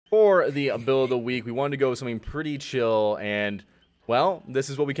For the build of the week, we wanted to go with something pretty chill, and well, this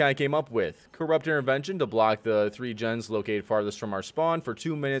is what we kind of came up with. Corrupt Intervention to block the 3 gens located farthest from our spawn for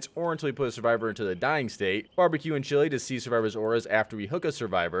 2 minutes or until we put a survivor into the dying state. Barbecue and Chili to see survivors' auras after we hook a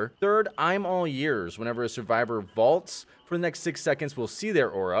survivor. Third, I'm All Ears. Whenever a survivor vaults, for the next 6 seconds, we'll see their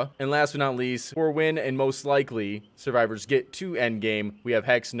aura. And last but not least, for win and most likely survivors get to endgame, we have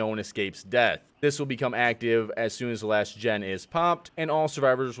Hex No One Escapes Death. This will become active as soon as the last gen is popped, and all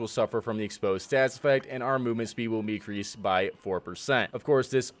survivors will suffer from the exposed stats effect, and our movement speed will be increased by 4%. Of course,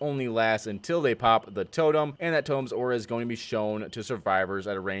 this only lasts until they pop the totem, and that totem's aura is going to be shown to survivors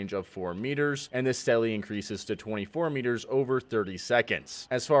at a range of 4 meters, and this steadily increases to 24 meters over 30 seconds.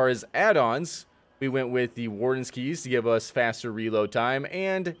 As far as add-ons, we went with the Warden's Keys to give us faster reload time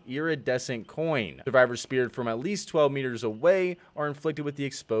and Iridescent Coin. Survivors speared from at least 12 meters away are inflicted with the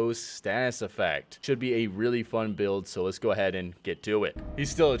exposed status effect. Should be a really fun build, so let's go ahead and get to it. He's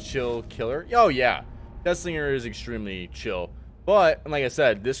still a chill killer. Oh yeah, Deathslinger is extremely chill. But, like I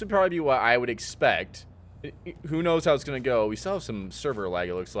said, this would probably be what I would expect. Who knows how it's going to go. We still have some server lag,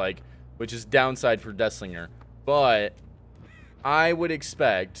 it looks like, which is downside for Deathslinger. But I would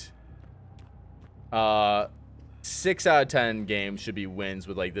expect 6 out of 10 games should be wins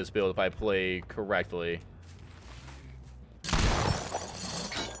with like this build if I play correctly.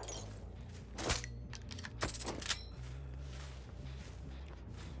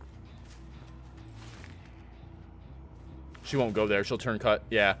 She won't go there. She'll turn cut.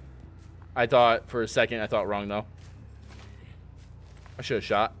 Yeah. I thought for a second, I thought wrong though. I should have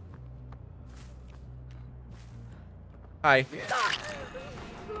shot. Hi.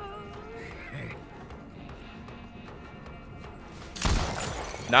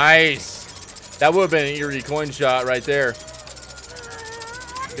 Nice. That would have been an eerie coin shot right there.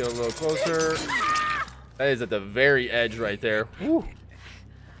 Get a little closer. That is at the very edge right there. Woo.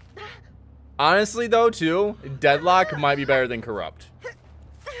 Honestly, though, too, Deadlock might be better than Corrupt.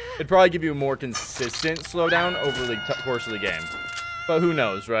 It'd probably give you a more consistent slowdown over the course of the game. But who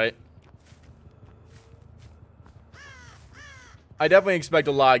knows, right? I definitely expect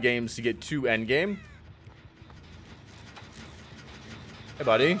a lot of games to get to endgame. Hey,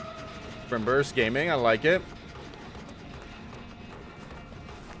 buddy. From Burst Gaming, I like it.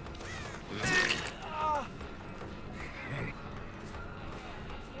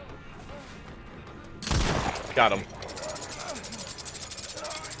 Got him.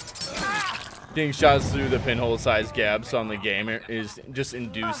 Getting shots through the pinhole-sized gaps on the game just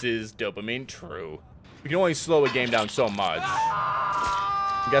induces dopamine. True. You can only slow a game down so much.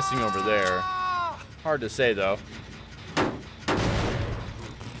 I'm guessing over there. Hard to say, though.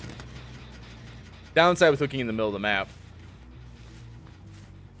 Downside with hooking in the middle of the map.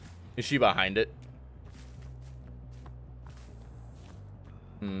 Is she behind it?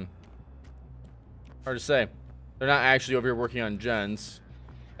 Hard to say. They're not actually over here working on gens.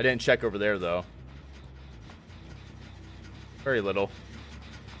 I didn't check over there, though. Very little.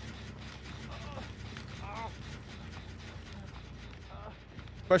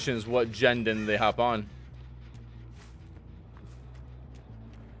 Question is, what gen didn't they hop on?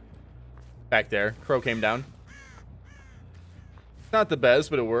 Back there. Crow came down. Not the best,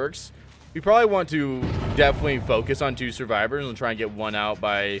 but it works. We probably want to definitely focus on 2 survivors and try and get 1 out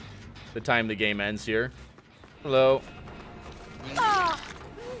by the time the game ends here. Hello.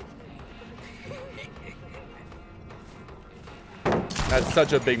 That's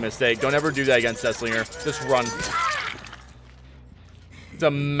such a big mistake. Don't ever do that against Deathslinger. Just run. It's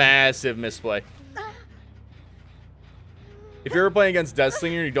a massive misplay. If you're playing against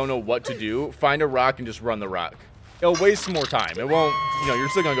Deathslinger and you don't know what to do, find a rock and just run the rock. It'll waste more time. It won't, you know, you're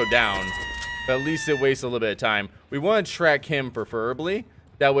still gonna go down, but at least it wastes a little bit of time. We want to track him preferably.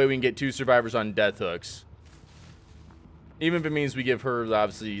 That way we can get 2 survivors on death hooks. Even if it means we give her,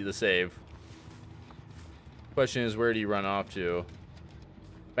 obviously, the save. Question is, where do you run off to?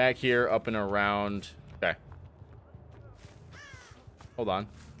 Back here, up and around. Okay. Hold on.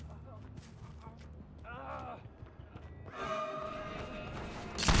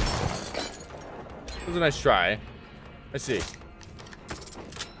 It was a nice try. Let's see.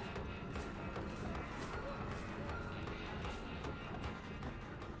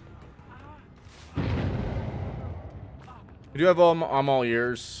 We do have I'm all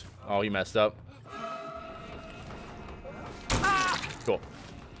ears. Oh, he messed up. Cool.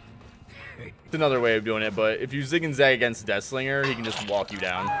 It's another way of doing it, but if you zig and zag against Deathslinger, he can just walk you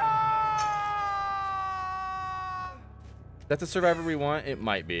down. Is that the survivor we want? It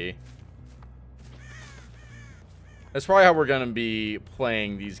might be. That's probably how we're going to be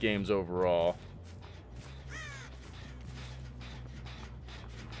playing these games overall.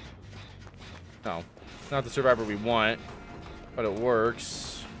 No, not the survivor we want, but it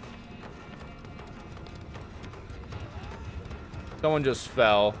works. Someone just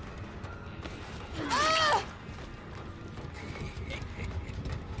fell.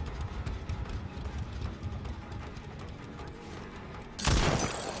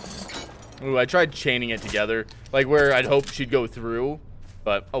 Ooh, I tried chaining it together, like where I'd hope she'd go through,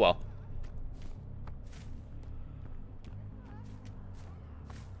 but oh well.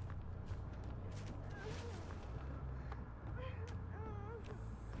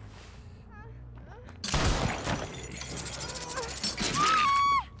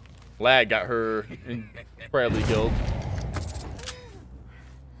 Lag got her incredibly killed.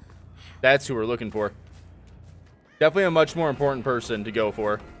 That's who we're looking for. Definitely a much more important person to go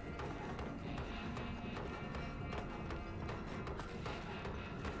for.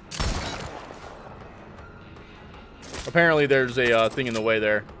 Apparently there's a thing in the way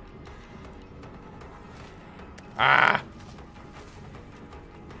there. Ah!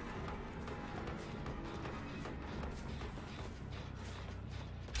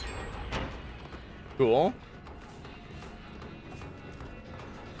 Cool.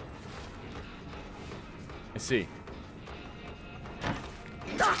 I see.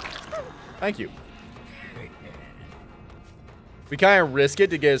 Thank you. We kind of risk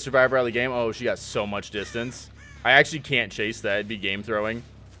it to get a survivor out of the game. Oh, she got so much distance. I actually can't chase that. It'd be game throwing,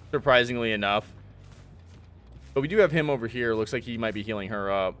 surprisingly enough. But we do have him over here. Looks like he might be healing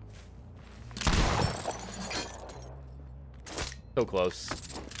her up. So close.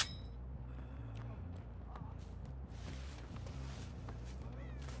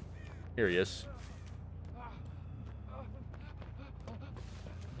 Here he is.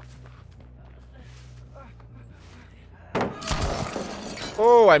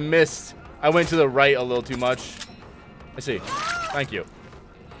 Oh, I missed. I went to the right a little too much. I see. Thank you.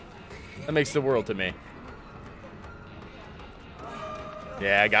 That makes the world to me.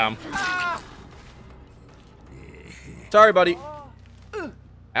 Yeah, I got him. Sorry, buddy. I don't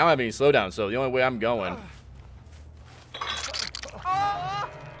have any slowdown, so the only way I'm going.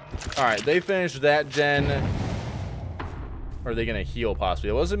 Alright, they finished that gen. Or are they going to heal, possibly?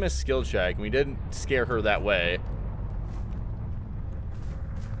 It was a missed skill check, and we didn't scare her that way.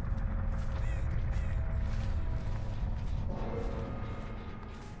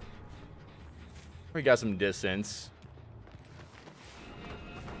 We got some distance.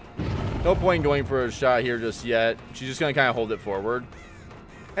 No point in going for a shot here just yet. She's just going to kind of hold it forward.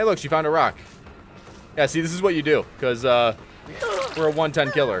 Hey, look, she found a rock. Yeah, see, this is what you do, because we're a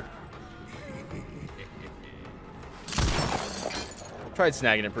 110 killer. Tried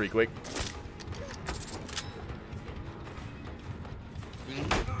snagging it pretty quick.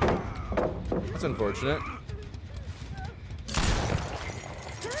 That's unfortunate.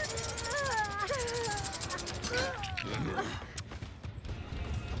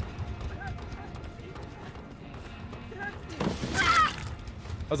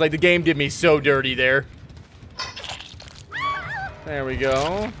 I was like, the game did me so dirty there. There we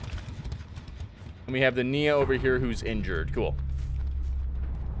go. And we have the Nia over here who's injured. Cool.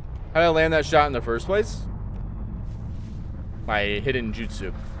 How did I land that shot in the first place? My hidden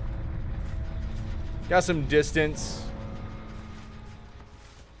jutsu. Got some distance.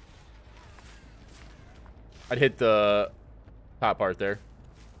 I'd hit the top part there.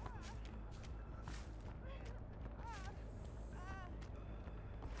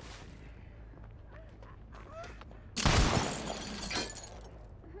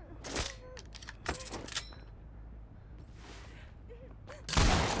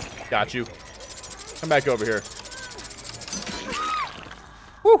 Got you. Come back over here.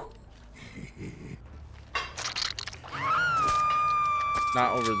 Woo!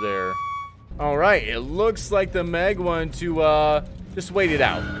 Not over there. All right, it looks like the Meg wanted to just wait it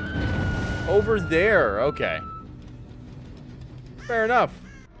out. Over there, okay. Fair enough.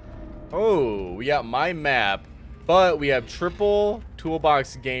 Oh, we got my map, but we have triple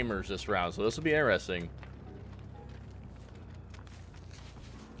toolbox gamers this round, so this will be interesting.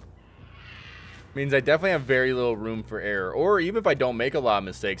 Means I definitely have very little room for error. Or even if I don't make a lot of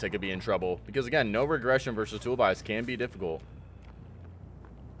mistakes, I could be in trouble. Because again, no regression versus toolbox can be difficult.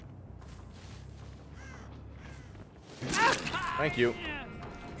 Thank you.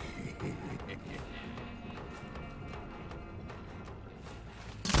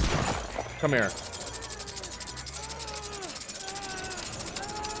 Come here.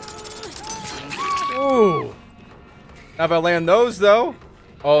 Ooh. Now if I land those though.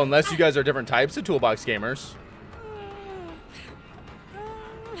 Oh, unless you guys are different types of toolbox gamers.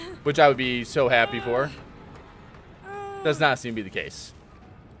 Which I would be so happy for. Does not seem to be the case.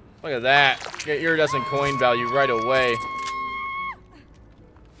 Look at that. Get iridescent coin value right away.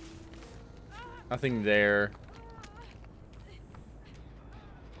 Nothing there.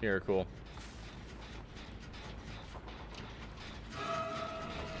 Here, cool.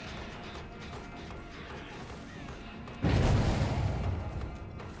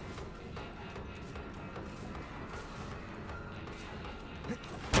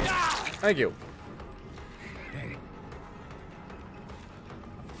 Thank you.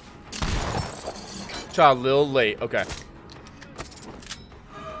 Shot a little late. Okay.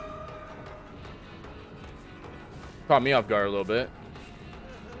 Caught me off guard a little bit.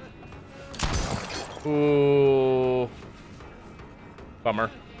 Ooh.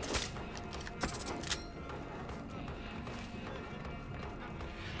 Bummer.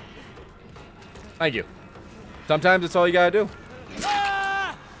 Thank you. Sometimes it's all you gotta do.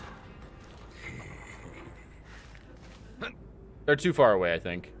 They're too far away, I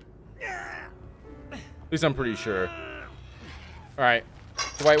think. At least I'm pretty sure. Alright.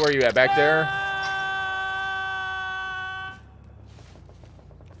 Dwight, where are you at? Back there?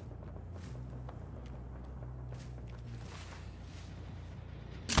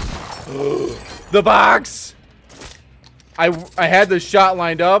 The box! I had the shot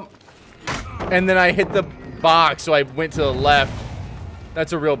lined up, and then I hit the box, so I went to the left.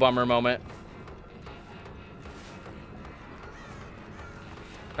 That's a real bummer moment.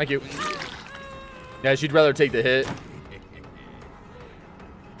 Thank you. Yeah, she'd rather take the hit.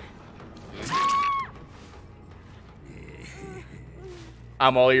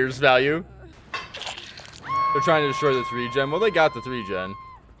 I'm all ears value. They're trying to destroy the 3-gen. Well, they got the 3-gen.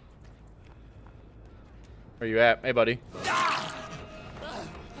 Where you at? Hey, buddy.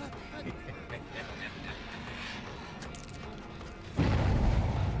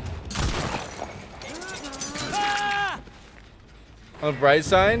 On the bright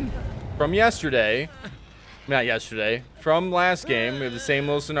side, from yesterday, not yesterday, from last game, we have the same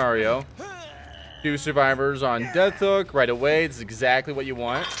little scenario. 2 survivors on death hook right away. It's exactly what you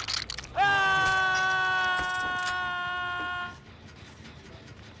want.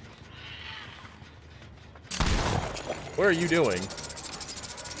 What are you doing?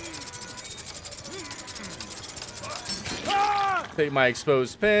 Take my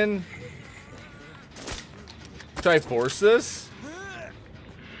exposed pin. Should I force this?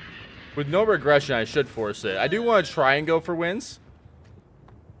 With no regression, I should force it. I do want to try and go for wins.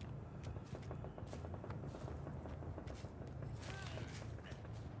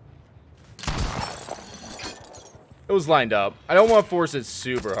 It was lined up. I don't want to force it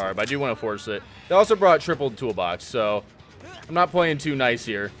super hard, but I do want to force it. They also brought triple toolbox, so I'm not playing too nice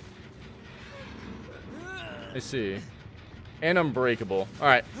here. Let's see. And unbreakable.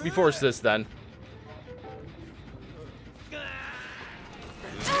 Alright, we force this then.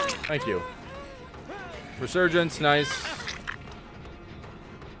 Thank you. Resurgence, nice.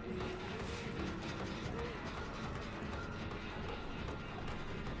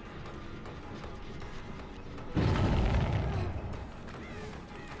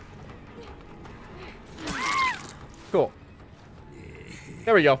 Cool.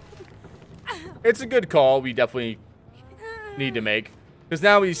 There we go. It's a good call we definitely need to make. Because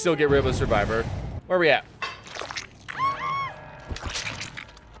now we still get rid of a survivor. Where are we at?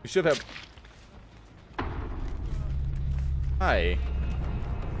 We should have... Hi.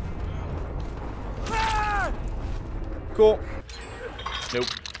 Cool. Nope.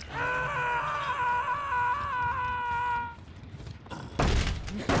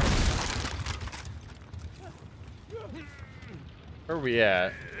 Where are we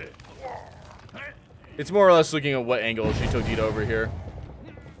at? It's more or less looking at what angle she took you to over here.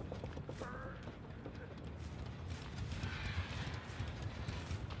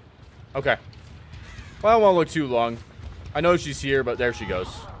 Okay. Well, I won't look too long. I know she's here, but there she goes.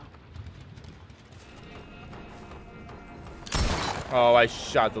 Oh, I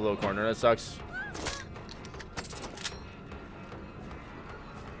shot the little corner. That sucks.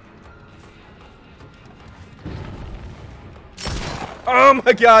 Oh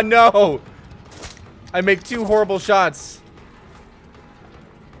my god, no! I make 2 horrible shots.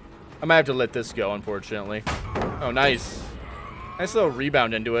 I might have to let this go, unfortunately. Oh, nice. Nice little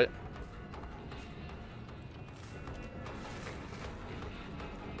rebound into it.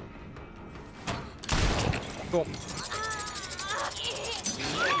 Cool.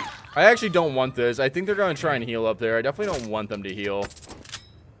 I actually don't want this. I think they're going to try and heal up there. I definitely don't want them to heal.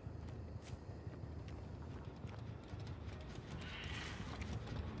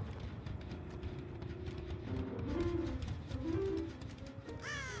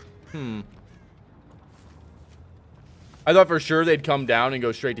 I thought for sure they'd come down and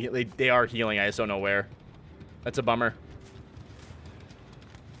go straight to heal. They are healing. I just don't know where. That's a bummer.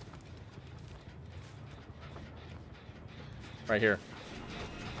 Right here.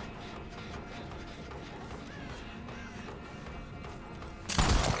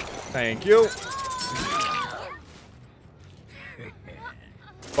 Thank you.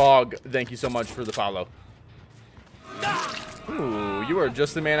 Fog, thank you so much for the follow. Ooh, you are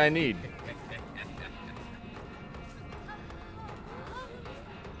just the man I need.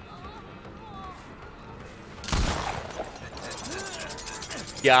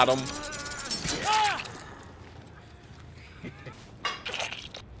 Got him.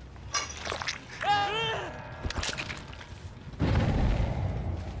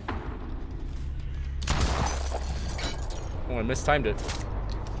 Oh, I mistimed it.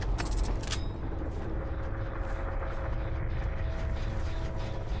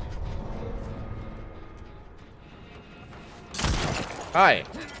 Hi.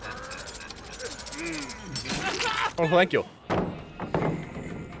 Oh, thank you.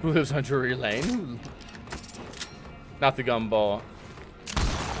 Who lives on Drury Lane? Not the gumball.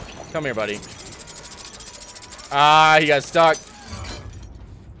 Come here, buddy. Ah, he got stuck.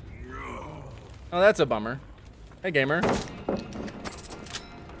 Oh, that's a bummer. Hey, gamer.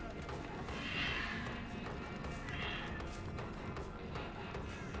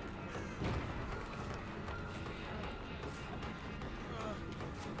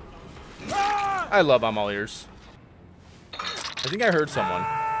 I love I'm all ears. I think I heard someone.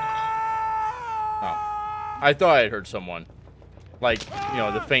 Oh. I thought I heard someone. Like, you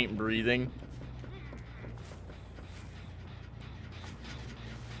know, the faint breathing.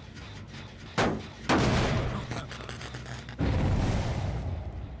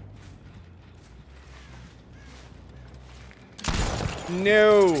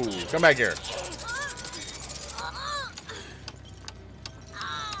 No! Come back here.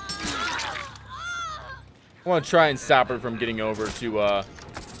 I want to try and stop her from getting over to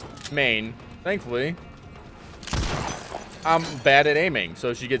main. Thankfully, I'm bad at aiming,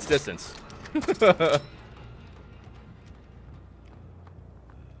 so she gets distance.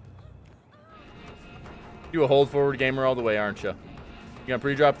 You a hold forward gamer all the way, aren't you? You gonna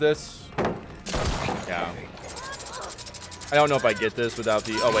pre-drop this? Yeah. I don't know if I get this without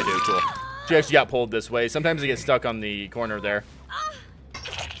the... Oh, I do. Cool. She actually got pulled this way. Sometimes it gets stuck on the corner there.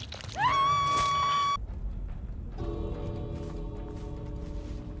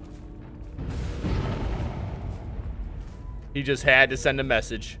 He just had to send a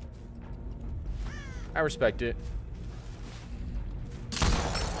message. I respect it.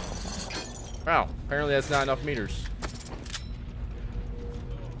 Wow, apparently that's not enough meters.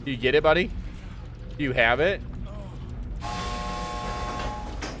 Do you get it, buddy? Do you have it?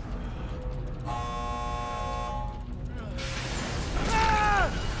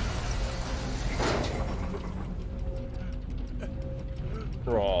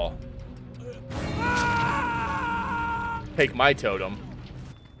 Brawl. Take my totem.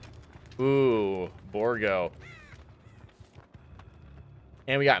 Ooh, Borgo.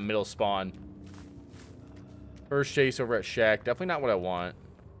 And we got middle spawn. First chase over at Shack. Definitely not what I want.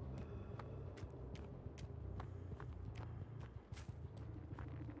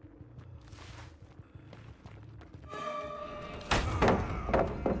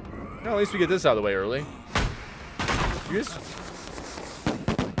 No, at least we get this out of the way early. You just...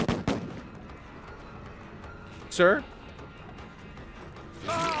 Sir?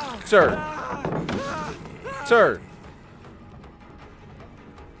 Sir. Sir.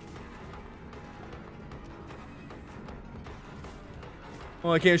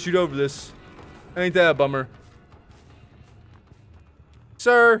 Oh, I can't shoot over this. Ain't that a bummer?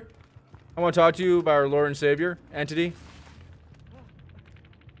 Sir, I want to talk to you about our Lord and Savior, entity.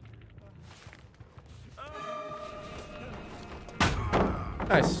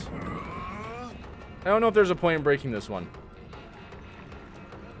 Nice. I don't know if there's a point in breaking this one.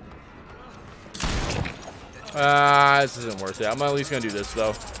 This isn't worth it. I'm at least gonna do this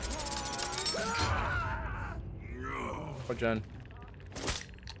though. What, Jen?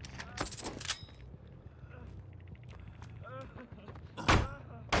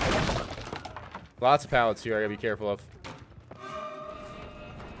 Lots of pallets here I gotta be careful of.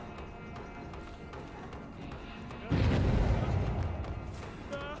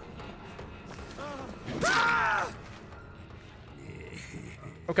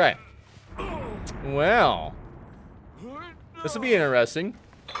 Okay. Well, this will be interesting.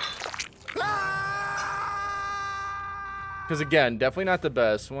 Because again, definitely not the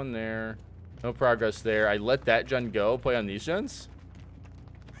best. One there. No progress there. I let that gen go. Play on these gens.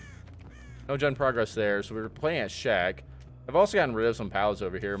 No gen progress there. So we were playing at Shack. I've also gotten rid of some pallets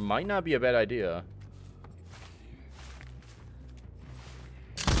over here. Might not be a bad idea.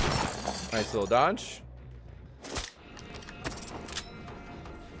 Nice little dodge.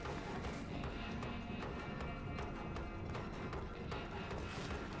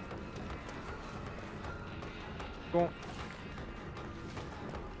 Cool.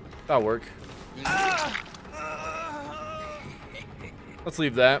 That'll work. Let's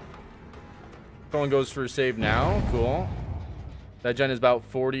leave that. Someone goes for a save now. Cool. That gen is about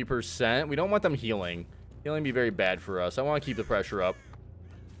 40%. We don't want them healing. Healing would be very bad for us. I want to keep the pressure up.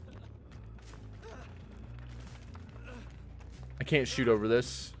 I can't shoot over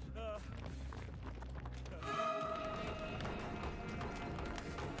this.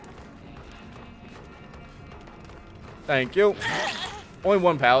 Thank you. Only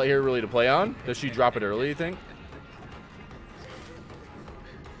one pallet here really to play on. Does she drop it early, you think?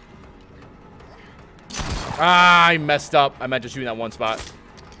 Ah, I messed up. I meant to shoot in that one spot.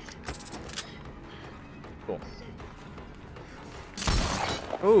 Cool.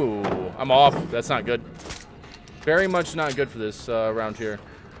 Ooh, I'm off. That's not good. Very much not good for this round here.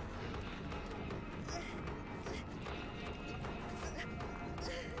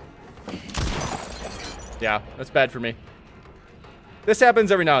 Yeah, that's bad for me. This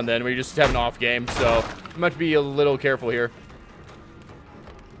happens every now and then. We just have an off game, so we have to be a little careful here.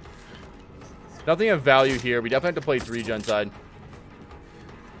 Nothing of value here. We definitely have to play 3-gen side.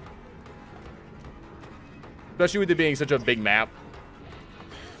 Especially with it being such a big map.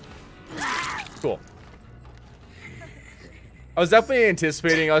 Cool. I was definitely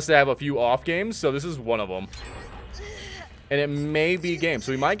anticipating us to have a few off games, so this is one of them. And it may be game,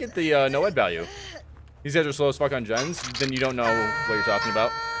 so we might get the no ed value. These guys are slow as fuck on gens, then you don't know what you're talking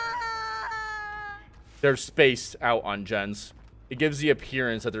about. They're spaced out on gens. It gives the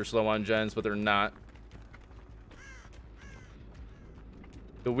appearance that they're slow on gens, but they're not.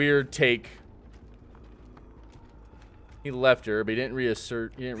 The weird take. He left her, but he didn't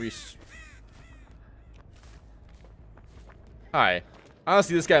reassert. He didn't Hi.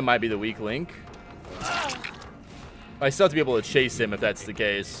 Honestly, this guy might be the weak link. I still have to be able to chase him if that's the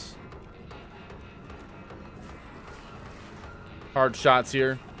case. Hard shots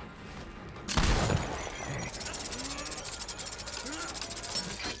here.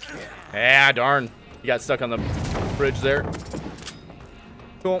 Ah, darn. He got stuck on the bridge there.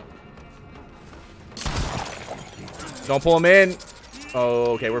 Cool. Don't pull him in.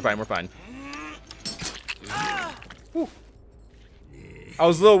 Oh, okay, we're fine, we're fine. Whew. I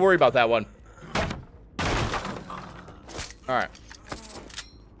was a little worried about that one. Alright.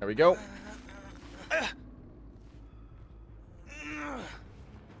 There we go.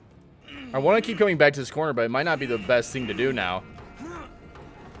 I want to keep coming back to this corner, but it might not be the best thing to do now.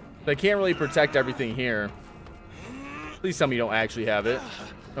 But I can't really protect everything here. Please tell me you don't actually have it.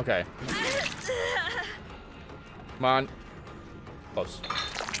 Okay. Come on. Close.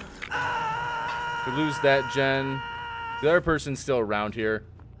 We lose that gen. The other person's still around here.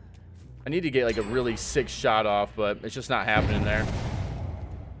 I need to get like a really sick shot off, but it's just not happening there.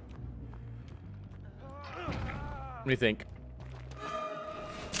 What do you think?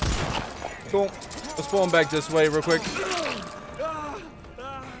 Cool. Let's pull him back this way real quick.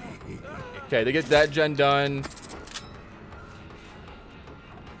 Okay, they get that gen done.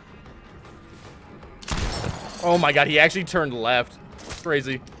 Oh my god, he actually turned left.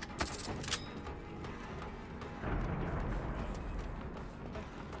 Crazy.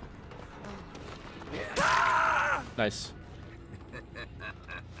 Nice.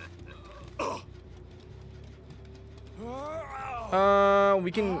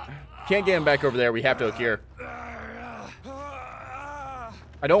 We can't get him back over there. We have to look here.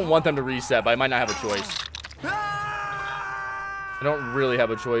 I don't want them to reset, but I might not have a choice. I don't really have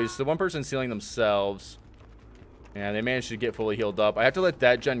a choice. The one person's healing themselves. And they managed to get fully healed up. I have to let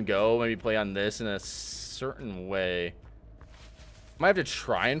that gen go. Maybe play on this in a certain way. Might have to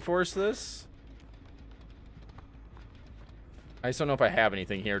try and force this. I just don't know if I have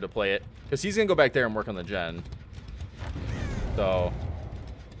anything here to play it. Because he's going to go back there and work on the gen. So.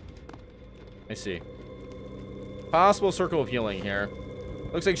 Let me see. Possible circle of healing here.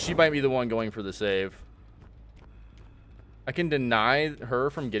 Looks like she might be the one going for the save. I can deny her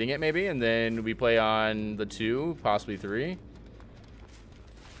from getting it maybe. And then we play on the 2, possibly 3.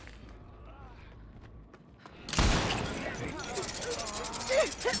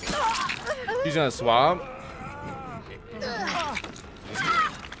 She's going to swap.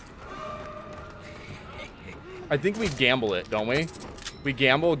 I think we gamble it, don't we? We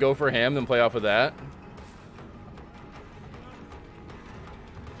gamble, go for him, then play off of that.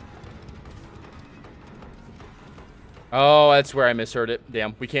 Oh, that's where I misheard it.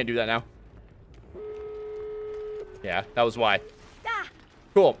 Damn, we can't do that now. Yeah, that was why.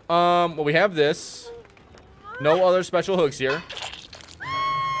 Cool. Well, we have this. No other special hooks here.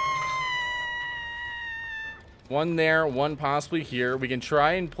 One there, one possibly here. We can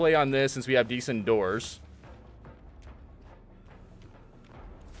try and play on this since we have decent doors.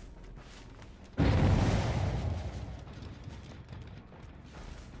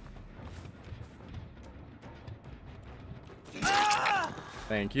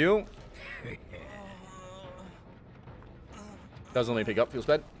 Thank you. Doesn't only pick up, feels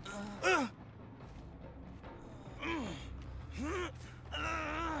bad.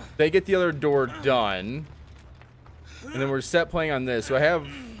 They get the other door done. And then we're set playing on this. So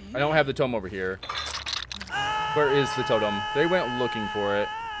I don't have the totem over here. Where is the totem? They went looking for it.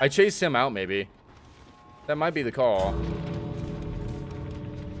 I chased him out, maybe. That might be the call.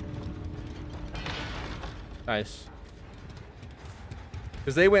 Nice.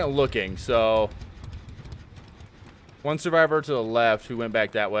 Because they went looking, so... One survivor to the left who went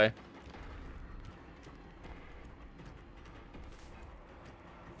back that way.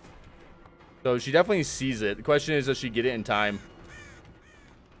 So she definitely sees it. The question is, does she get it in time?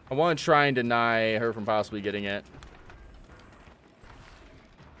 I want to try and deny her from possibly getting it.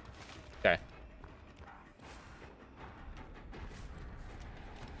 Okay.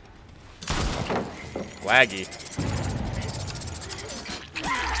 Laggy.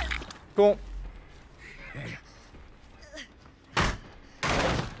 Cool.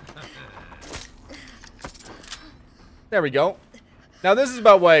 There we go. Now this is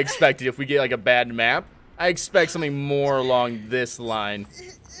about what I expected if we get like a bad map. I expect something more along this line.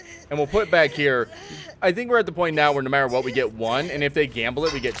 And we'll put it back here. I think we're at the point now where no matter what we get one, and if they gamble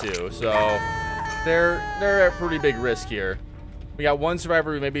it, we get two. So they're at pretty big risk here. We got one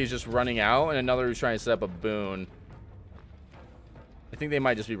survivor who maybe is just running out and another who's trying to set up a boon. I think they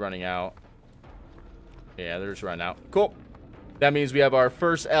might just be running out. Yeah, they're just running out. Cool. That means we have our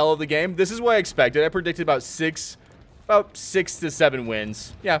first L of the game. This is what I expected. I predicted about 6 to 7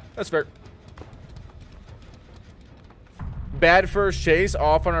 wins. Yeah, that's fair. Bad first chase,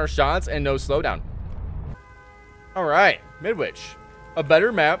 off on our shots, and no slowdown. All right, Midwich. A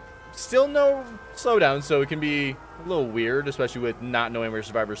better map. Still no slowdown, so it can be a little weird, especially with not knowing where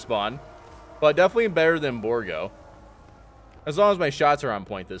survivors spawn. But definitely better than Borgo. As long as my shots are on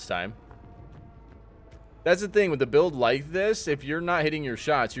point this time. That's the thing with a build like this. If you're not hitting your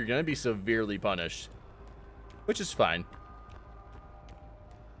shots, you're going to be severely punished. Which is fine.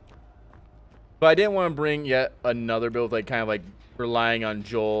 But I didn't want to bring yet another build like kind of like relying on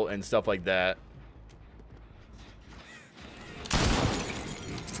Joel and stuff like that.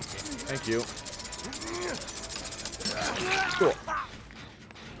 Thank you. Cool.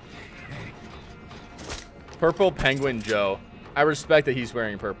 Purple Penguin Joe. I respect that he's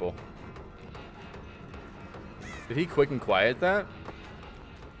wearing purple. Did he quick and quiet that?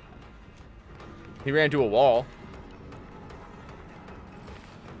 He ran into a wall.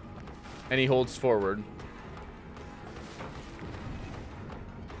 And he holds forward.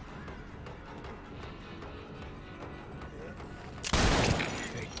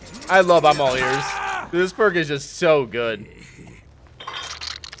 I love I'm all ears. This perk is just so good.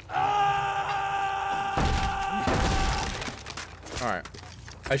 Alright.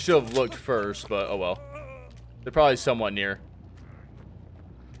 I should have looked first, but oh well. They're probably somewhat near.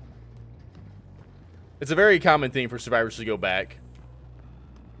 It's a very common thing for survivors to go back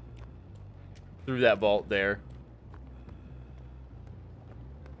through that vault there.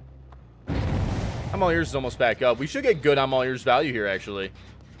 I'm all ears is almost back up. We should get good I'm all ears value here, actually.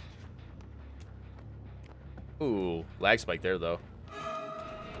 Ooh, lag spike there, though.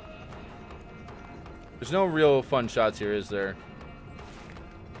 There's no real fun shots here, is there?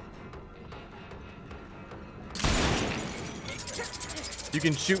 You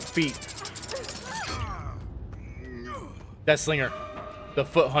can shoot feet. Deathslinger. The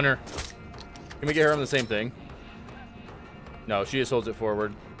foot hunter. Can we get her on the same thing? No, she just holds it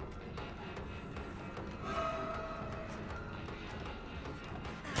forward.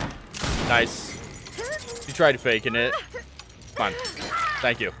 Nice. She tried faking it. Come on.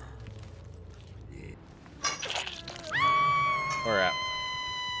 Thank you. Where at?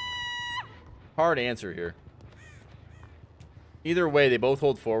 Hard answer here. Either way, they both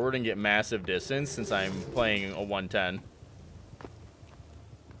hold forward and get massive distance since I'm playing a 110.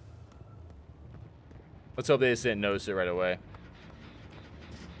 Let's hope they just didn't notice it right away.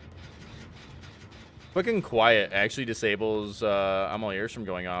 Quick and quiet actually disables I'm all ears from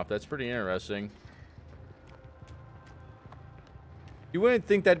going off. That's pretty interesting. You wouldn't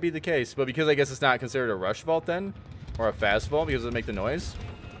think that'd be the case, but because I guess it's not considered a rush vault then, Or a fast fall because it'll make the noise.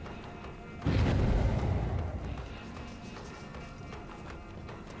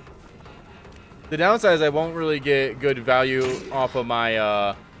 The downside is I won't really get good value off of my,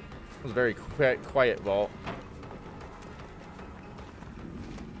 it was a very quiet vault.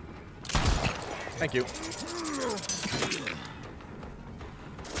 Thank you.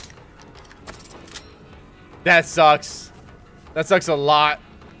 That sucks. That sucks a lot.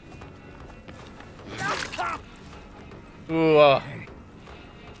 Ooh,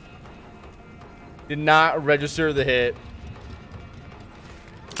 did not register the hit.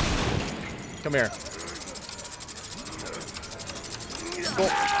 Come here. Cool.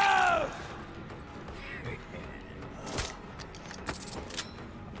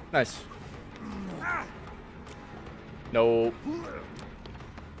 Nice. Nope.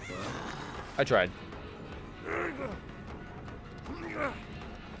 I tried.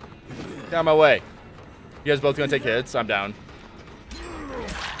 Get out of my way. You guys both gonna take hits? I'm down.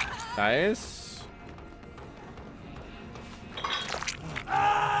 Nice.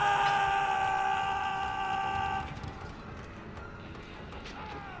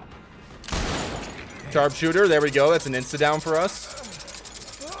 Sharpshooter, there we go. That's an insta down for us.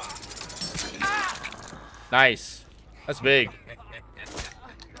 Nice. That's big.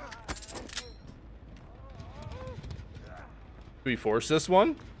 Do we force this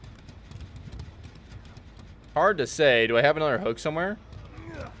one? Hard to say. Do I have another hook somewhere?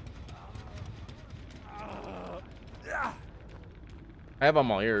 I have on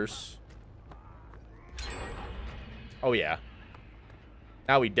my ears. Oh, yeah.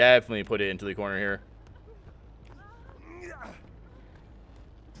 Now we definitely put it into the corner here.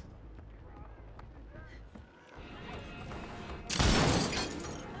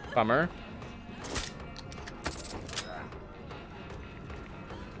 Bummer.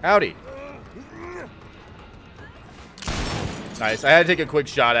 Howdy. Nice. I had to take a quick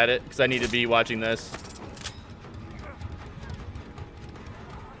shot at it because I need to be watching this.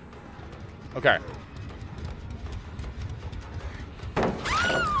 Okay.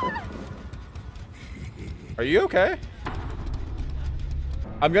 Are you okay?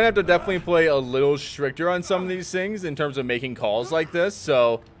 I'm gonna have to definitely play a little stricter on some of these things in terms of making calls like this.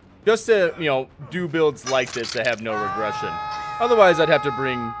 So just to, you know, do builds like this that have no regression. Otherwise, I'd have to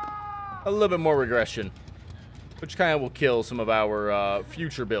bring a little bit more regression, which kind of will kill some of our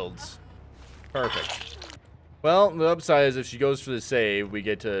future builds. Perfect. Well, the upside is if she goes for the save, we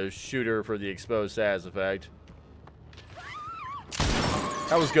get to shoot her for the exposed status effect.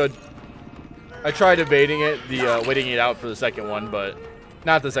 That was good. I tried evading it, waiting it out for the second one, but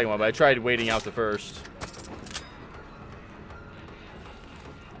not the second one, but I tried waiting out the first.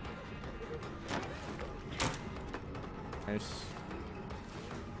 Nice.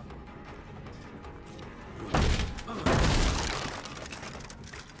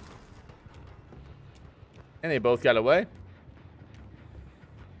 And they both got away.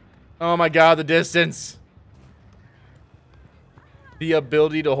 Oh my god, the distance. The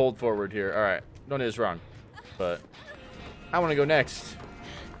ability to hold forward here. Alright, don't get this wrong. But I want to go next.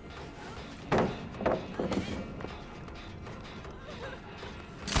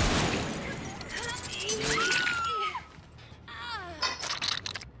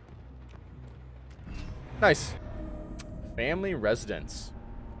 Nice. Family residence.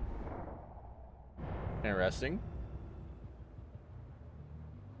 Interesting.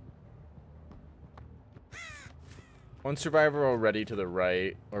 One survivor already to the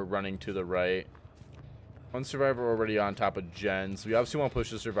right, or running to the right. One survivor already on top of Jen, so we obviously want to push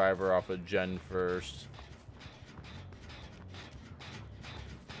the survivor off of Jen first.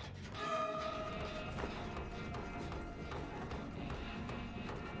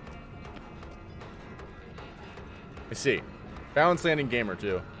 I see. Balance landing gamer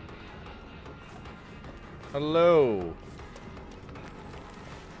too. Hello.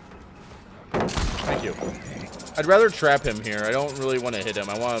 Thank you. I'd rather trap him here. I don't really want to hit him.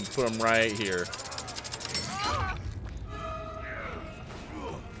 I want to put him right here.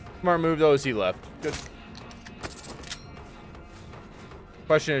 Smart move though is he left. Good.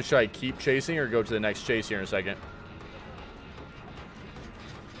 Question is, should I keep chasing or go to the next chase here in a second?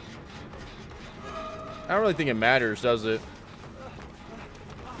 I don't really think it matters, does it?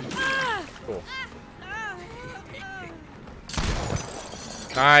 Cool.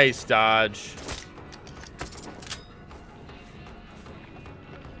 Nice dodge.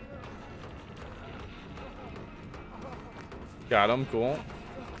 Got him, cool.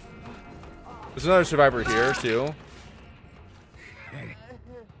 There's another survivor here, too.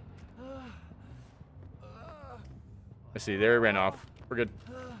 I see, there he ran off. We're good.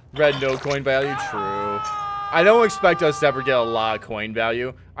 Red, no coin value, true. I don't expect us to ever get a lot of coin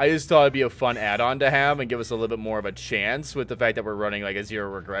value. I just thought it'd be a fun add-on to have and give us a little bit more of a chance with the fact that we're running like a 0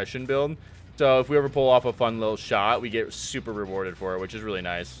 regression build. So if we ever pull off a fun little shot, we get super rewarded for it, which is really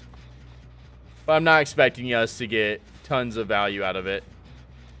nice. But I'm not expecting us to get tons of value out of it.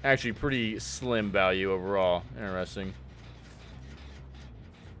 Actually, pretty slim value overall. Interesting.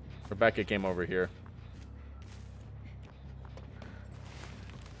 Rebecca came over here.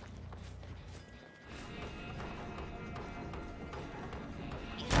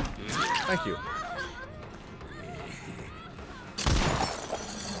 Thank you.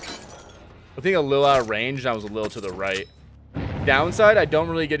 I think a little out of range, and I was a little to the right. Downside, I don't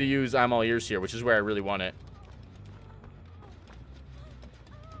really get to use I'm all ears here, which is where I really want it.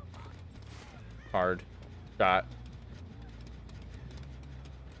 Hard shot.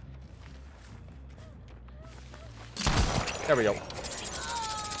 There we go.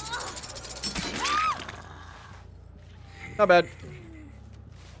 Not bad.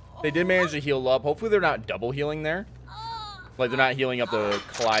 They did manage to heal up. Hopefully they're not double healing there. Like they're not healing up the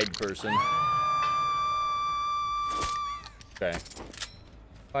Clyde person. Okay.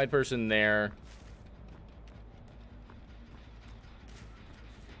 Clyde person there.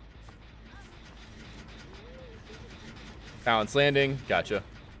 Balance landing. Gotcha.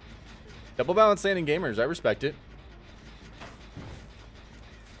 Double balance landing gamers. I respect it.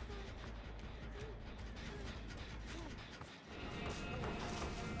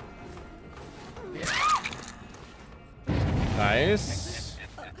 Nice.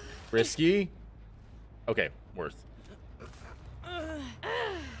 Risky. Okay, worth.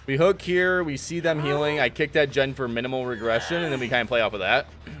 We hook here. We see them healing. I kick that gen for minimal regression, and then we kind of play off of that.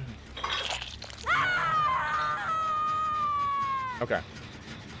 Okay.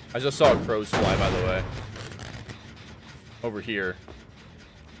 I just saw crows fly, by the way. Over here.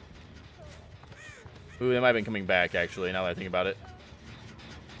 Ooh, they might have been coming back, actually, now that I think about it.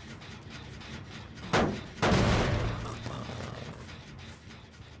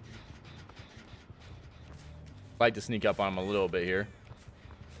 Like to sneak up on him a little bit here.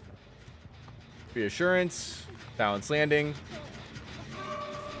 Reassurance. Balance landing.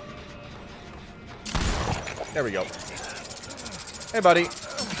 There we go. Hey, buddy.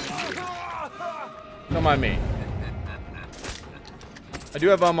 Don't mind me. I do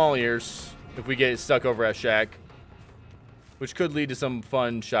have all ears if we get stuck over at Shack, which could lead to some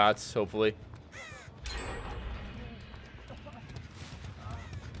fun shots, hopefully.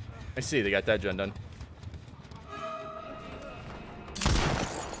 I see, they got that gen done.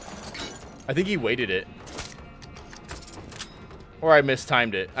 I think he waited it. Or I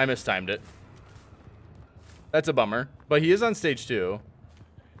mistimed it. I mistimed it. That's a bummer. But he is on stage 2.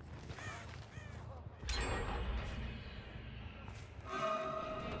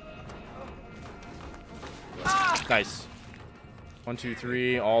 Nice. 1, 2,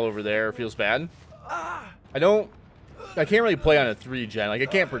 3, all over there. Feels bad. I can't really play on a 3 gen. Like, I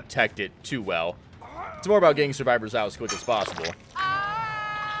can't protect it too well. It's more about getting survivors out as quick as possible.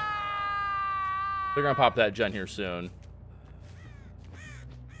 They're gonna pop that gen here soon.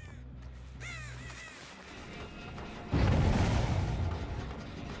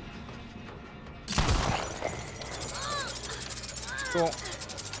 Cool.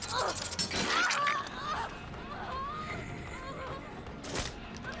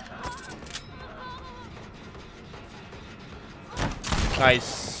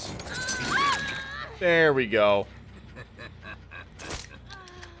 Nice. There we go.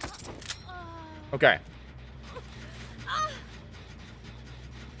 Okay.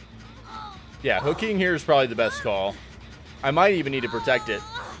 Yeah, hooking here is probably the best call. I might even need to protect it.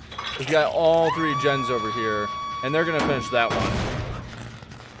 We've got all 3 gens over here, and they're going to finish that one.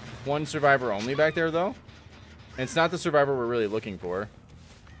 One survivor only back there, though. And it's not the survivor we're really looking for.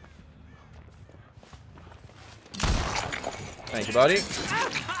 Thank you, buddy.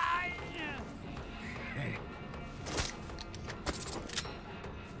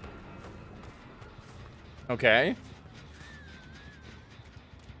 Okay.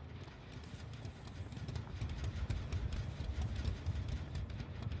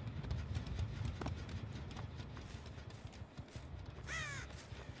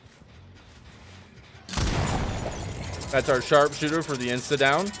 That's our sharpshooter for the insta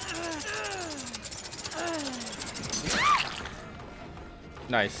down.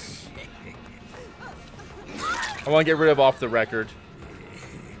 Nice. I want to get rid of off the record.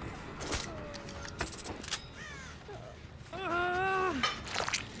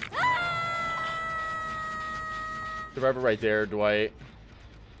 Survivor right there, Dwight.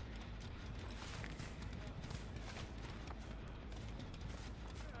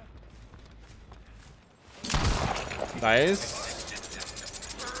 Nice.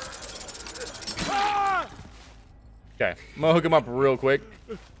 Okay, I'm gonna hook him up real quick.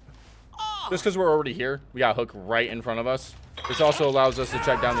 Just because we're already here, we got Hook right in front of us. This also allows us to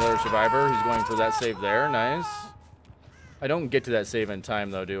check down the other survivor who's going for that save there. Nice. I don't get to that save in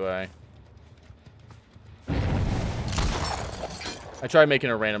time, though, do I? I tried making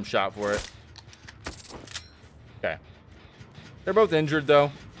a random shot for it. Okay. They're both injured,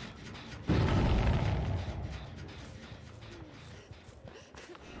 though.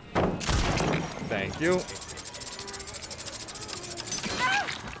 Thank you.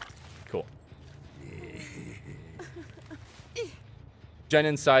 Cool. Gen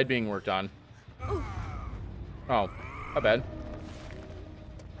inside being worked on. Oh, my bad.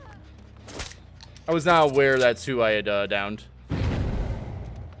 I was not aware that's who I had downed.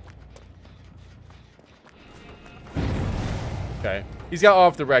 Okay. He's got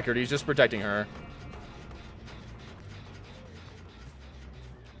off the record. He's just protecting her.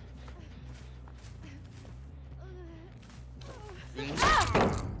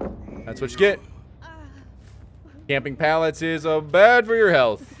 That's what you get. Camping pallets is bad for your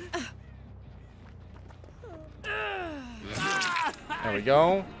health. There we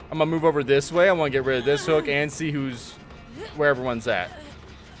go. I'm gonna move over this way. I want to get rid of this hook and see where everyone's at.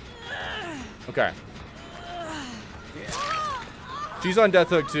 Okay. She's on death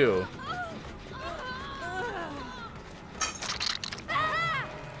hook too.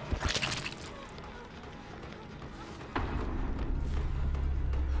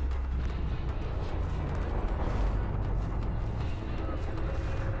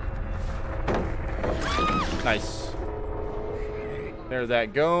 Nice. There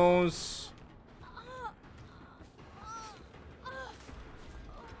that goes.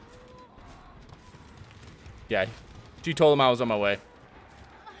 Yeah. She told him I was on my way.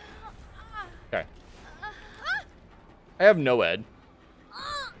 Okay. I have no ed.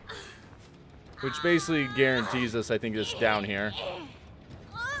 Which basically guarantees us, I think, this down here.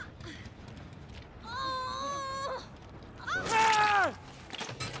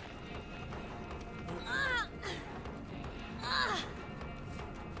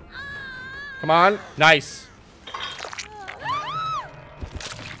 Come on. Nice.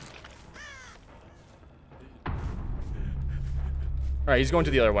 Alright, he's going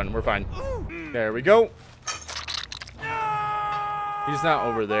to the other one. We're fine. There we go. He's not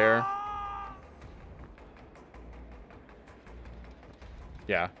over there.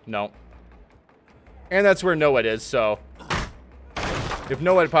 Yeah, no. And that's where Noed is, so. If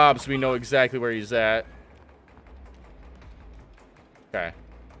Noed pops, we know exactly where he's at. Okay.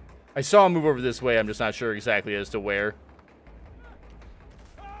 I saw him move over this way. I'm just not sure exactly as to where.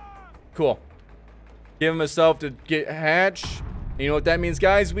 Cool. Give him a self to get hatch. You know what that means,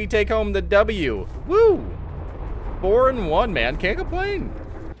 guys? We take home the W. Woo! 4-1, man. Can't complain.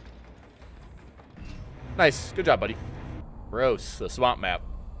 Nice. Good job, buddy. Gross. The swamp map.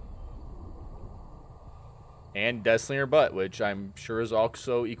 And Deathslinger butt, which I'm sure is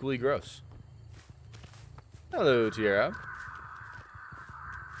also equally gross. Hello, Tierra.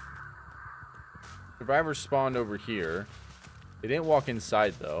 Survivors spawned over here. They didn't walk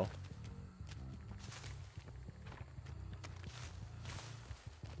inside, though.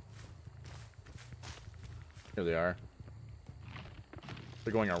 Here they are.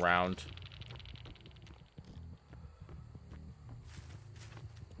 They're going around.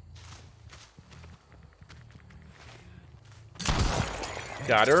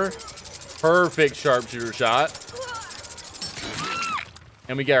 Got her. Perfect sharpshooter shot.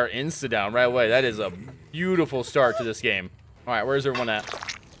 And we get our insta down right away. That is a beautiful start to this game. All right, where's everyone at?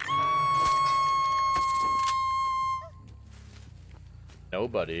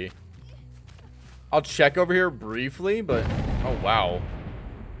 Nobody. I'll check over here briefly, but... Oh, wow.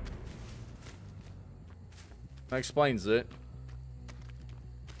 That explains it.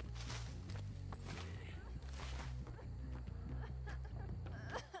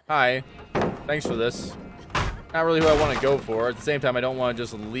 Hi. Thanks for this. Not really who I want to go for. At the same time, I don't want to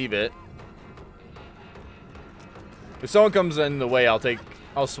just leave it. If someone comes in the way,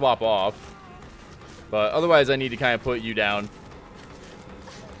 I'll swap off. But otherwise, I need to kind of put you down.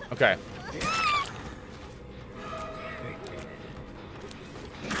 Okay.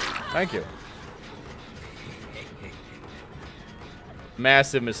 Thank you.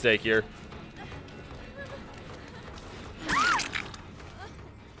 Massive mistake here.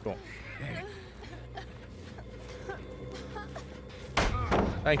 Cool.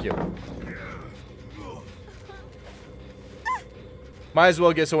 Thank you. Might as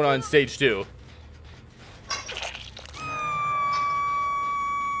well get someone on stage 2.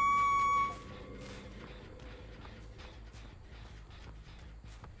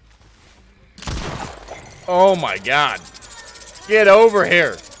 Oh my god. Get over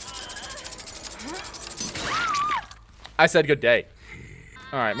here. I said good day.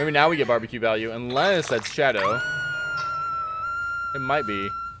 Alright, maybe now we get barbecue value. Unless that's shadow. It might be.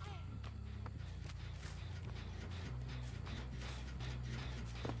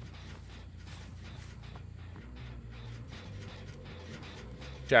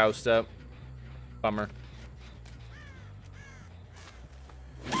 Shadow step. Bummer.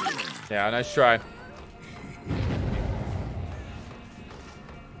 Yeah, nice try.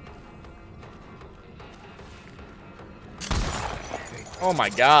 Oh my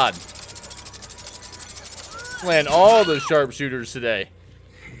god. Land all the sharpshooters today.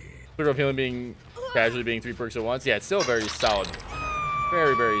 Clear up healing being casually being 3 perks at once. Yeah, it's still very solid.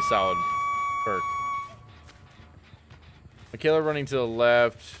 Very, very solid perk. Michaela running to the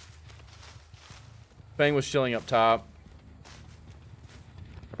left. Fang was chilling up top.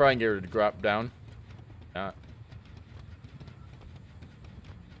 I probably can get her to drop down. Not.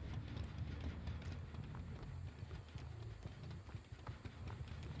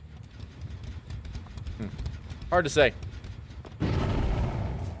 Hard to say.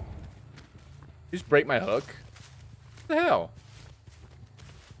 Just break my hook? What the hell?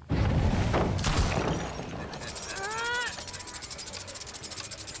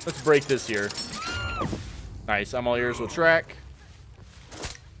 Let's break this here. Nice. I'm all ears. We'll track.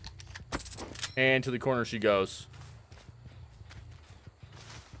 And to the corner she goes.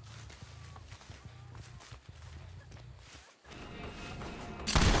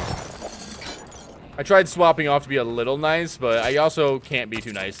 I tried swapping off to be a little nice, but I also can't be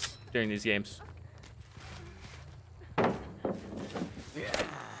too nice during these games.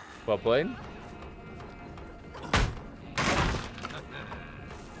 Well played.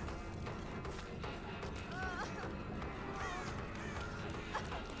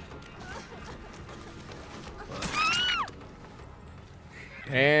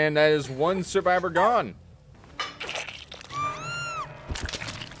 And that is one survivor gone.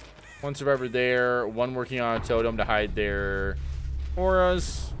 One survivor there. One working on a totem to hide their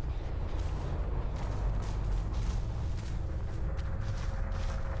auras.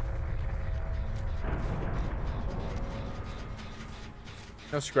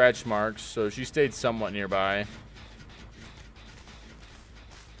 No scratch marks, so she stayed somewhat nearby.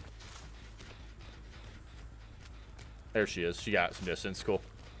 There she is. She got some distance. Cool.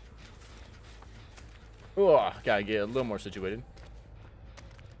 Oh, gotta get a little more situated.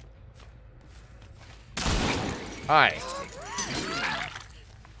 Hi.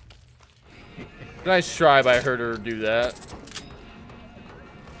 Nice try by her to do that.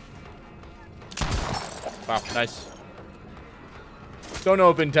 Wow, nice. Don't know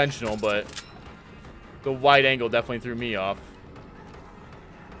if intentional, but the wide angle definitely threw me off.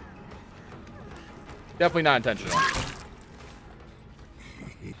 Definitely not intentional.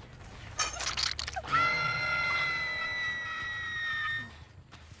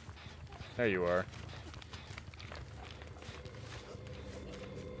 There you are.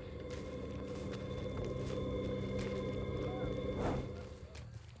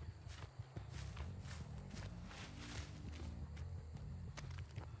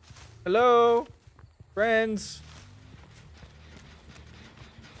 Hello, friends.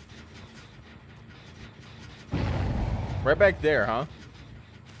 Right back there, huh?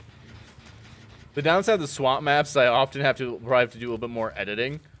 The downside of the swamp maps, I often probably have to do a little bit more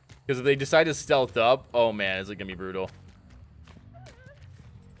editing. Because if they decide to stealth up, oh man, is it gonna be brutal.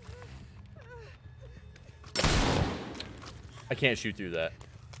 I can't shoot through that.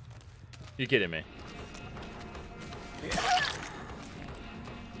 You kidding me?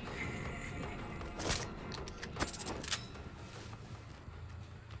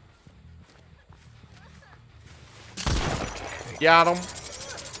 Got him.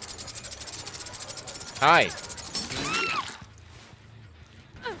 Hi.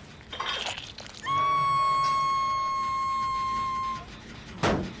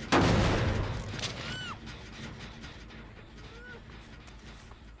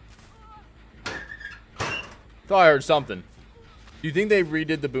 Thought I heard something. Do you think they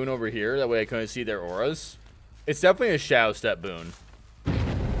redid the boon over here? That way I couldn't see their auras? It's definitely a shadow step boon. You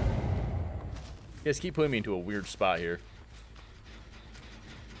guys keep putting me into a weird spot here.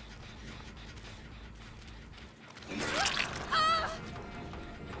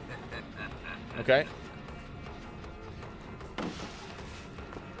 Okay.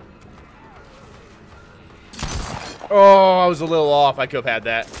 Oh, I was a little off. I could have had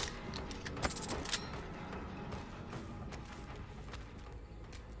that.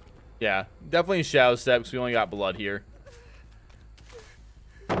 Yeah, definitely shadow step because we only got blood here.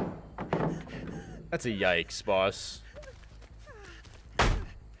 That's a yikes, boss.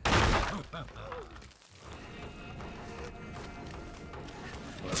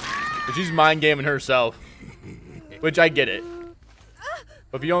 But she's mind gaming herself, which I get it.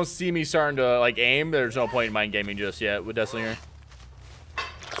 But if you don't see me starting to like aim, there's no point in mind gaming just yet with Deathslinger.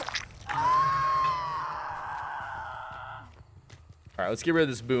 All right, let's get rid of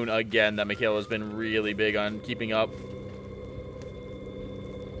this boon again that Michaela's been really big on keeping up.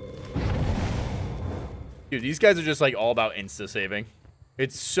 Dude, these guys are just like all about insta-saving.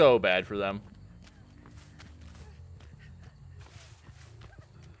 It's so bad for them.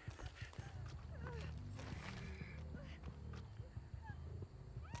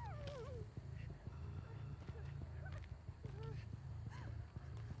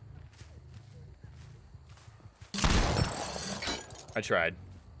 I tried.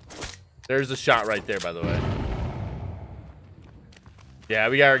 There's a shot right there, by the way. Yeah,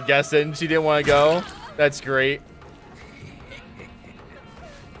 we got her guessing. She didn't want to go. That's great.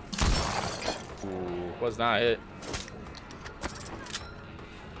 Ooh, was not hit.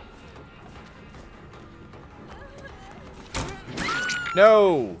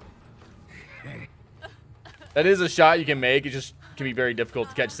 No. That is a shot you can make. It just can be very difficult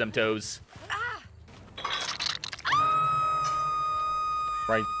to catch some toes.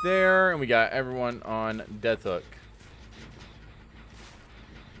 Right there, and we got everyone on death hook.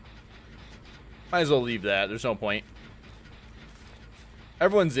 Might as well leave that. There's no point.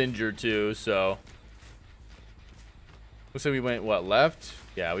 Everyone's injured too, so looks like we went what, left?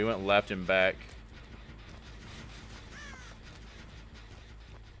 Yeah, we went left and back.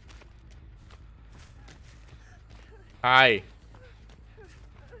 Hi.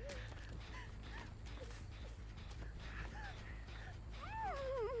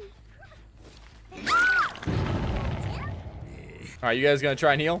 All right, you guys gonna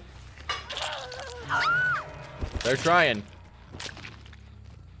try and heal? They're trying.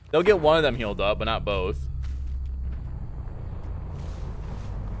 They'll get one of them healed up, but not both.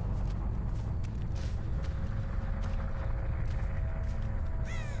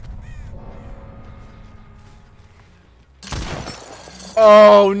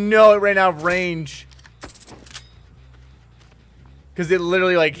 Oh no, it ran out of range. Because it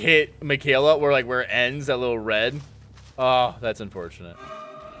literally like hit Michaela where it ends, that little red. Oh, that's unfortunate.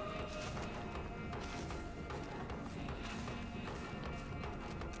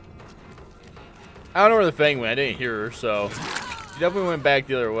 I don't know where the Fang went. I didn't hear her, so she definitely went back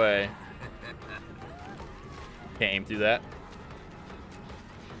the other way. Can't aim through that.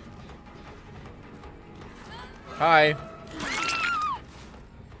 Hi.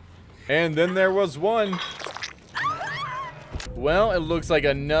 And then there was one. Well, it looks like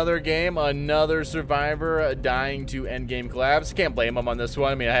another game, another survivor dying to endgame collapse. Can't blame them on this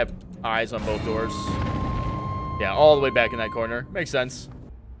one. I mean, I have eyes on both doors. Yeah, all the way back in that corner. Makes sense.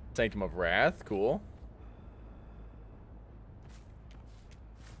 Sanctum of Wrath. Cool.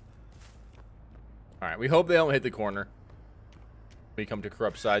 All right, we hope they don't hit the corner. We come to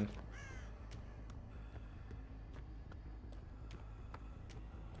corrupt side.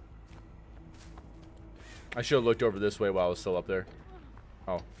 I should have looked over this way while I was still up there.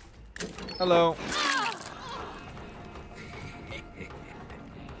 Oh. Hello.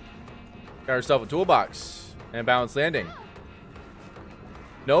 Got herself a toolbox and a balanced landing.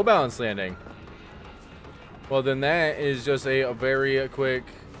 No balanced landing. Well, then that is just a very quick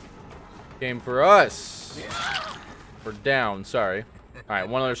game for us. We're down, sorry. Alright,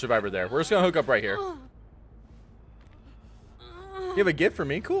 one other survivor there. We're just gonna hook up right here. You have a gift for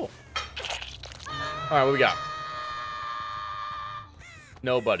me? Cool. Alright, what we got?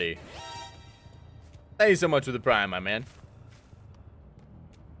 Nobody. Thank you so much for the prime, my man.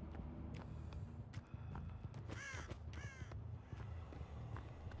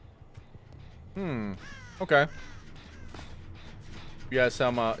 Okay. We got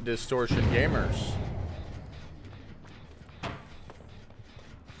some distortion gamers.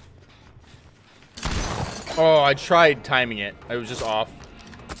 Oh, I tried timing it. I was just off.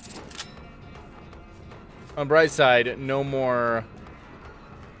 On the bright side, no more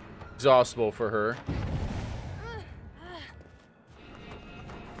exhaustible for her.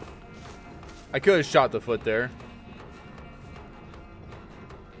 I could have shot the foot there.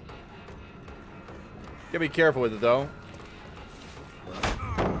 Gotta be careful with it though.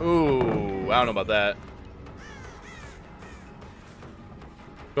 Ooh, I don't know about that.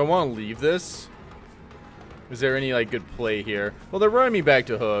 Do I want to leave this? Is there any like good play here? Well, they're running me back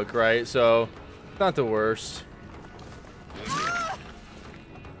to hook, right? So, not the worst.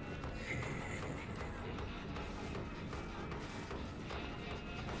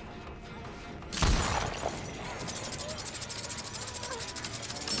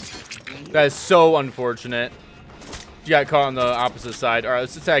 That is so unfortunate. He got caught on the opposite side. All right,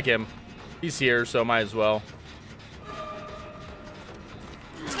 let's attack him. He's here, so might as well.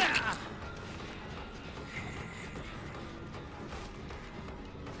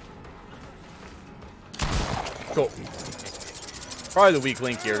 Cool. Probably the weak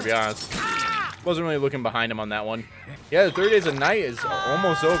link here, to be honest. Wasn't really looking behind him on that one. Yeah, the 30 days of night is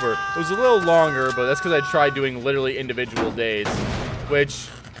almost over. It was a little longer, but that's because I tried doing literally individual days, which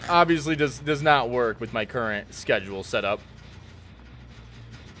obviously does not work with my current schedule setup.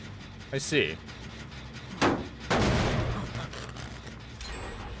 I see. I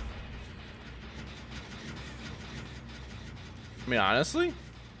mean, honestly?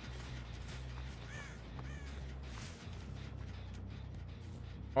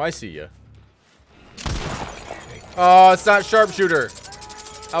 Oh, I see you. Oh, it's not sharpshooter.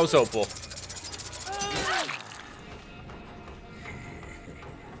 I was hopeful.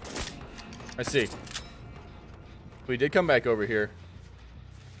 I see. We did come back over here.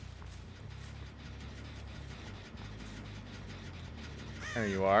 There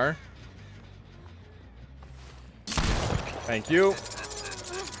you are. Thank you.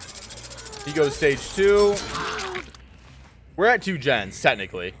 He goes stage 2. We're at 2 gens,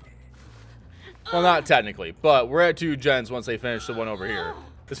 technically. Well, not technically, but we're at 2 gens once they finish the one over here.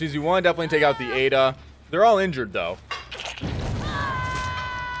 This means we want to definitely take out the Ada. They're all injured, though.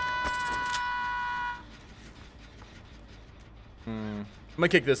 I'm gonna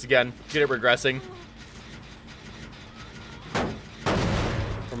kick this again. Get it regressing.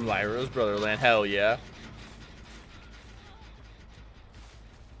 From Lyra's Brotherland. Hell yeah.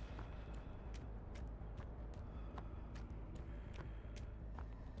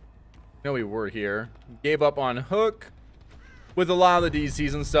 No, we were here. Gave up on Hook. With a lot of the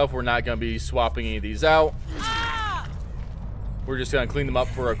DCs and stuff, we're not going to be swapping any of these out. We're just going to clean them up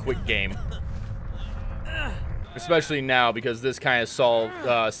for a quick game. Especially now, because this kind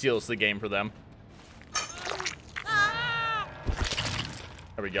of seals the game for them.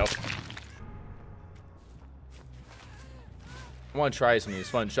 There we go. I want to try some of these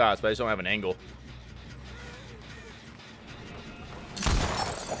fun shots, but I just don't have an angle.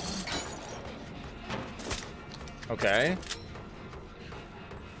 Okay.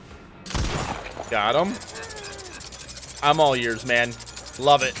 Got him. I'm all ears, man.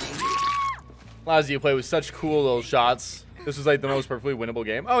 Love it. Allows you to play with such cool little shots. This is like the most perfectly winnable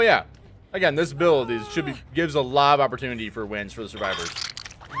game. Oh yeah. Again, this build gives a lot of opportunity for wins for the survivors.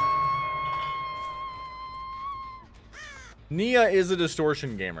 Nia is a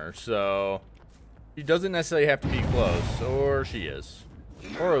distortion gamer, so she doesn't necessarily have to be close, or she is.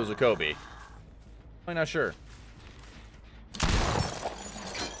 Or it was a Kobe. I'm not sure.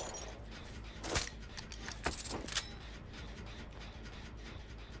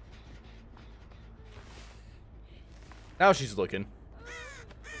 Now she's looking.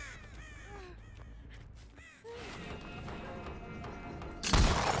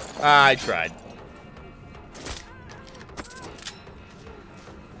 I tried.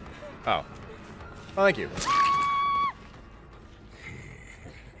 Oh. Oh, thank you.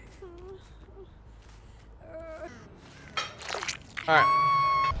 Alright.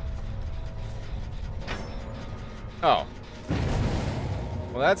 Oh.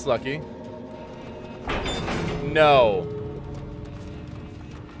 Well, that's lucky. No.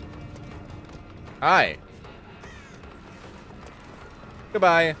 Hi.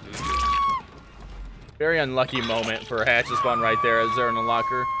 Goodbye. Very unlucky moment for a hatch to spawn right there as they're in a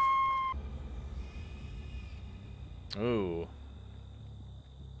locker. Ooh.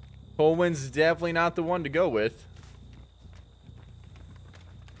 Colwyn's definitely not the one to go with.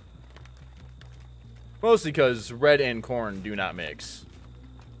 Mostly because red and corn do not mix.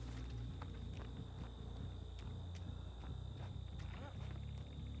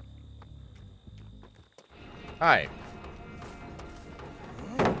 Hi.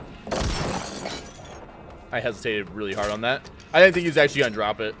 I hesitated really hard on that. I didn't think he was actually gonna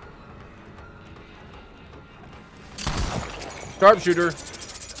drop it. Sharpshooter.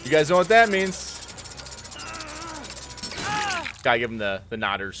 You guys know what that means. Gotta give him the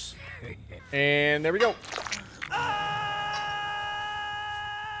nodders. And there we go.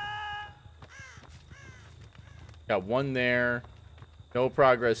 Got one there. No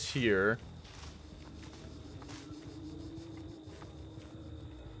progress here.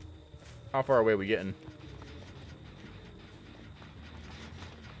 How far away are we getting?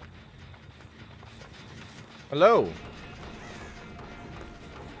 Hello.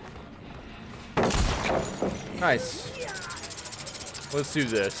 Nice. Let's do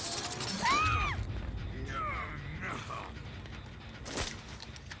this.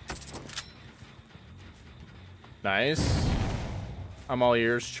 Nice. I'm all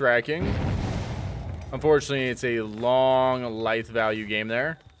ears tracking. Unfortunately, it's a long life value game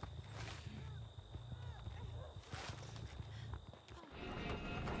there.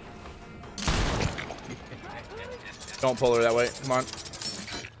 Don't pull her that way. Come on.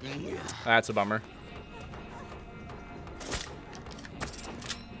 That's a bummer.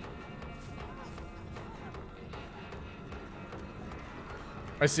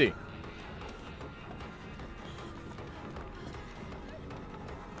 I see.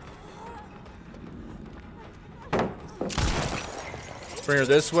 Bring her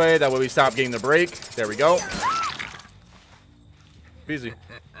this way. That way we stop getting the break. There we go. Easy.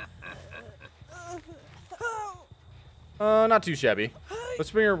 Not too shabby.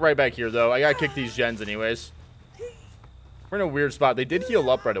 Let's bring her right back here, though. I gotta kick these gens anyways. We're in a weird spot. They did heal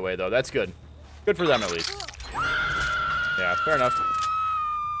up right away, though. That's good. Good for them, at least. Yeah, fair enough.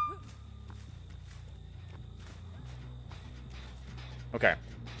 Okay.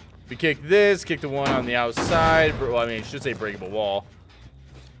 We kick this, kick the one on the outside. Well, I mean, I should say breakable wall.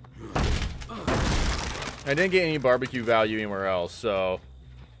 I didn't get any barbecue value anywhere else, so...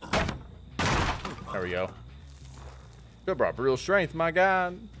 There we go. Good, brought real strength, my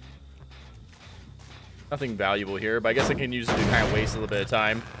god. Nothing valuable here, but I guess I can use it to kind of waste a little bit of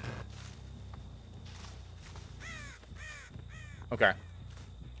time. Okay.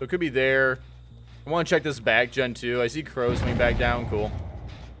 So it could be there. I want to check this back gen too. I see crows coming back down. Cool.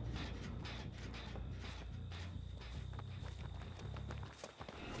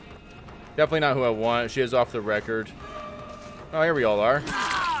 Definitely not who I want. She is off the record. Oh, here we all are.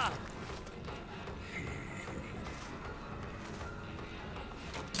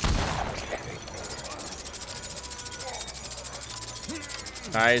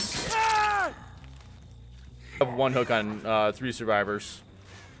 Nice. I have one hook on 3 survivors.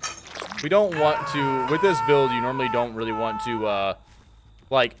 We don't want to, with this build, you normally don't really want to,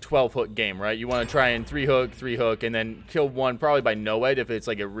 like, 12 hook game, right? You want to try and 3 hook, and then kill one probably by no ed if it's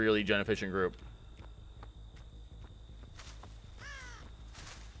like a really gen efficient group.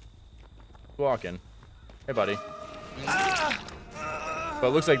 Walking. Hey, buddy. But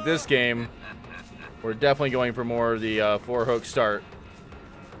it looks like this game, we're definitely going for more of the 4 hook start.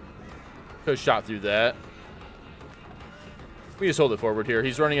 Could have shot through that. We just hold it forward here.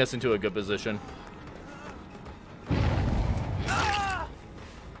 He's running us into a good position.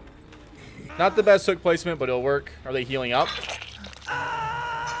 Not the best hook placement, but it'll work. Are they healing up?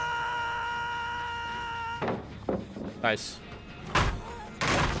 Nice.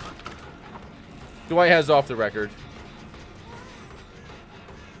 Dwight has off the record.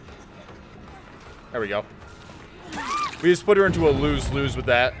 There we go. We just put her into a lose-lose with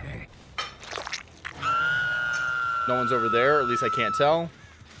that. No one's over there, or at least I can't tell.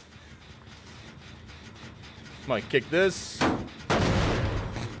 I'm gonna kick this.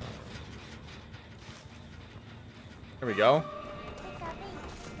 There we go.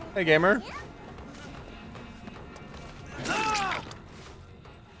 Hey, gamer.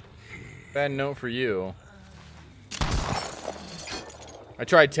 Bad note for you. I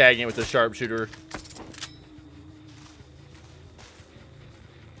tried tagging it with the sharpshooter.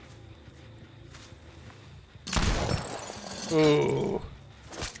 Ooh.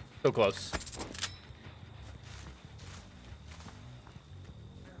 So close.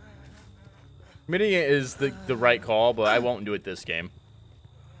 Committing it is the right call, but I won't do it this game.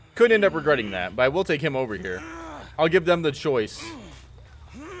 Could end up regretting that, but I will take him over here. I'll give them the choice.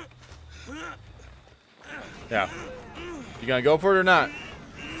 Yeah. You gonna go for it or not?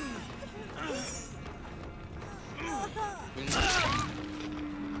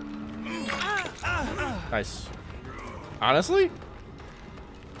 Nice. Honestly?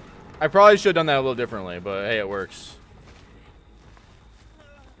 I probably should have done that a little differently, but hey, it works.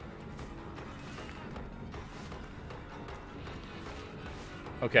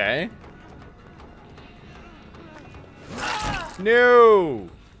 Okay. No!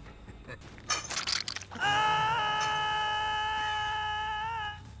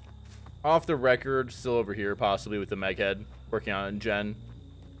 Off the record, still over here, possibly with the meg head, working on Gen.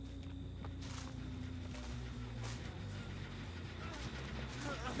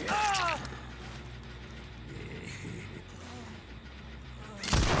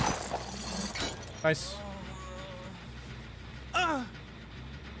 Nice.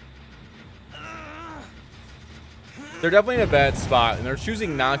 They're definitely in a bad spot, and they're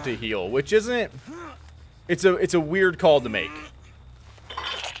choosing not to heal, which isn't... It's a weird call to make.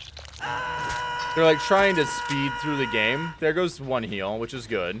 They're like trying to speed through the game. There goes one heal, which is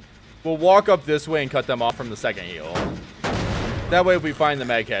good. We'll walk up this way and cut them off from the second heal. That way, if we find the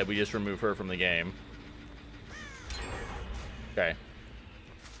meg head, we just remove her from the game. Okay.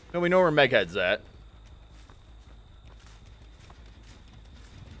 No, we know where Meghead's at.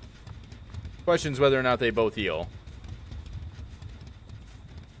 Question's whether or not they both heal.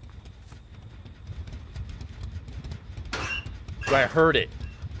 I heard it.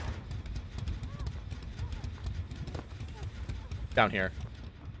 Down here.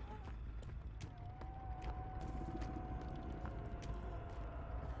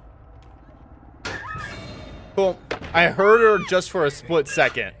 Cool. I heard her just for a split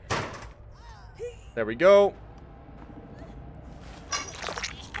second. There we go.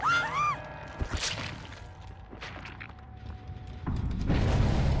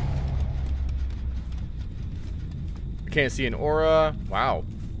 Can't see an aura. Wow.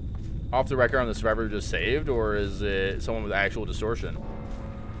 Off the record on the survivor just saved, or is it someone with actual distortion?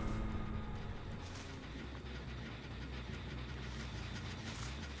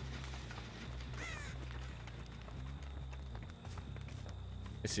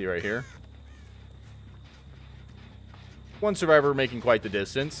 I see right here. One survivor making quite the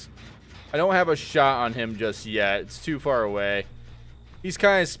distance. I don't have a shot on him just yet. It's too far away. He's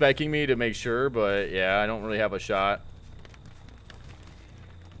kind of specking me to make sure, but yeah, I don't really have a shot.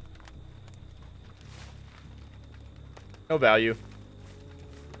 No value.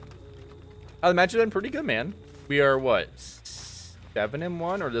 The match has been pretty good, man. We are what?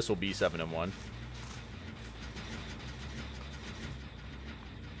 7-1, or this will be 7-1.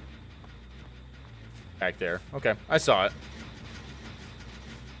 Back there. Okay, I saw it.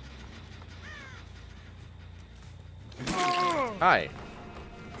 Hi.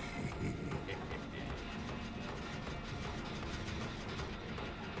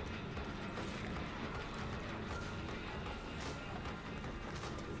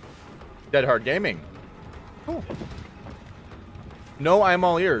 Dead Hard Gaming. Cool. No, I'm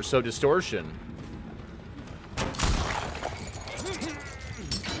all ears, so distortion.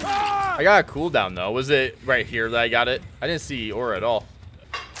 I got a cooldown though. Was it right here that I got it? I didn't see aura at all.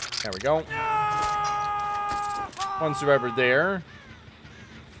 There we go. One survivor there.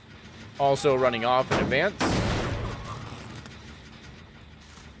 Also running off in advance.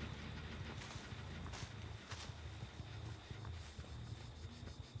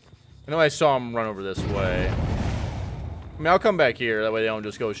 I know I saw him run over this way. I mean, I'll come back here. That way they don't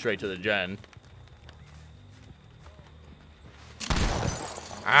just go straight to the gen.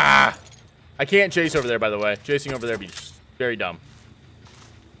 Ah! I can't chase over there, by the way. Chasing over there would be very dumb.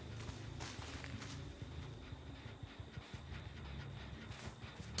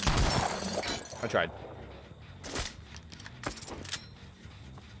 I tried.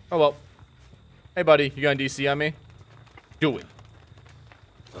 Oh, well. Hey, buddy. You got a DC on me? Do it.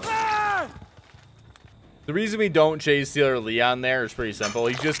 The reason we don't chase Stealer Leon there is pretty simple.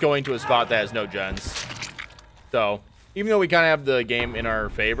 He's just going to a spot that has no gens. So, even though we kind of have the game in our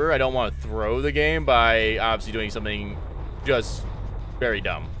favor, I don't want to throw the game by obviously doing something just very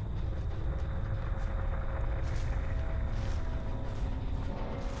dumb.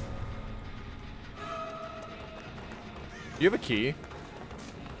 Do you have a key?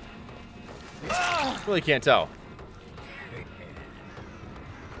 Really can't tell.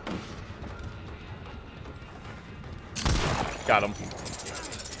 Got him.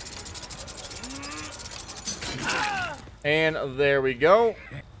 And there we go.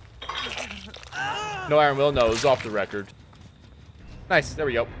 No Iron Will, no, it was off the record. Nice, there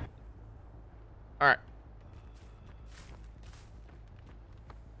we go. Alright.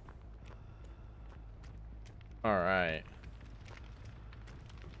 Alright.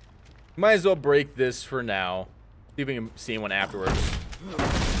 Might as well break this for now. See if we can see one afterwards.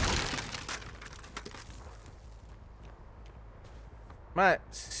 I'm not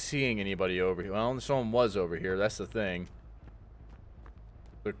seeing anybody over here. Well, someone was over here. That's the thing.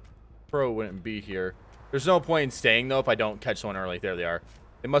 The pro wouldn't be here. There's no point in staying, though, if I don't catch someone early. There they are.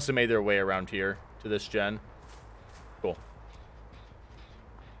 They must have made their way around here to this gen. Cool.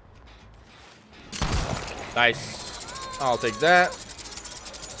 Nice. I'll take that.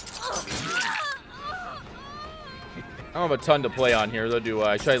 I don't have a ton to play on here, though, do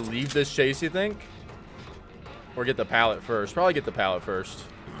I? Should I leave this chase, you think? Or get the pallet first? Probably get the pallet first.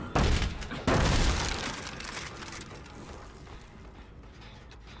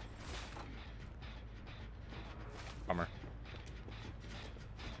 Bummer.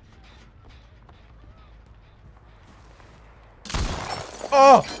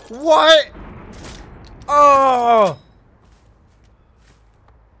 Oh! What? Oh!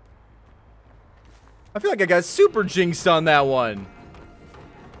 I feel like I got super jinxed on that one.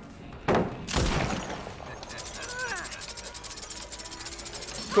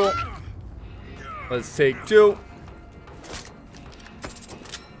 Cool. Let's take two.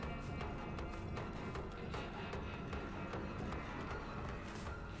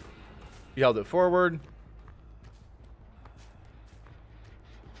 He held it forward.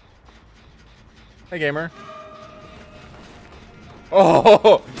 Hey, gamer.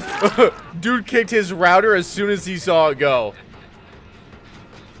 Oh! Dude kicked his router as soon as he saw it go.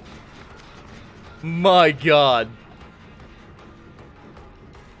 My God.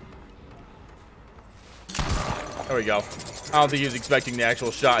 There we go. I don't think he was expecting the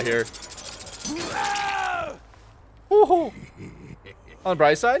actual shot here. Woohoo! On the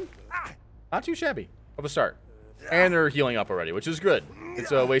bright side, not too shabby of a start. And they're healing up already, which is good.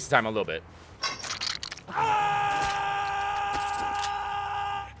 It's a waste of time a little bit.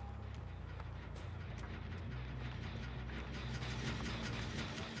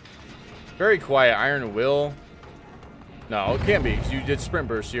 Very quiet. Iron Will. No, it can't be, because you did sprint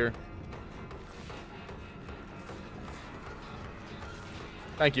burst here.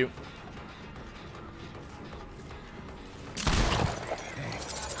 Thank you.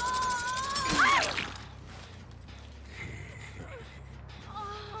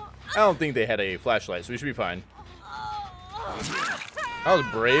 I don't think they had a flashlight, so we should be fine. That was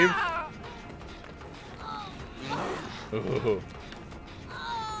brave. Ooh.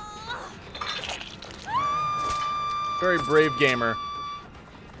 Very brave gamer.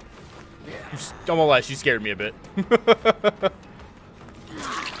 Don't lie, she scared me a bit.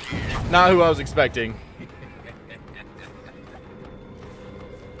 Not who I was expecting.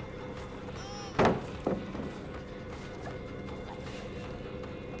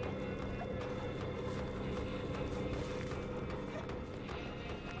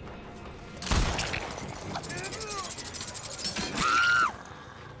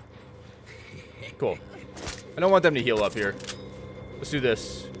 Cool. I don't want them to heal up here. Let's do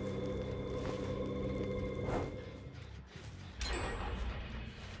this.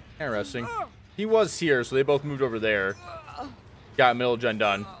 Interesting. He was here, so they both moved over there. Got middle gen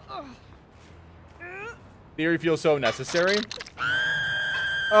done. Theory feels so necessary.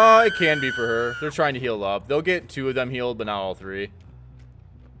 It can be for her. They're trying to heal up. They'll get 2 of them healed, but not all 3.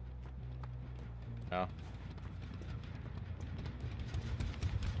 No.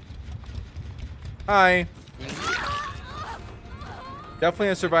 Hi. Definitely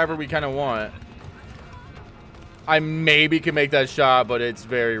a survivor we kind of want. I maybe can make that shot, but it's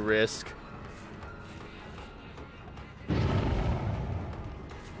very risk.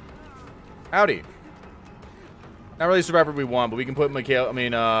 Howdy. Not really a survivor we want, but we can put we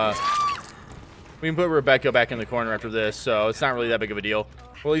can put Rebecca back in the corner after this, so it's not really that big of a deal.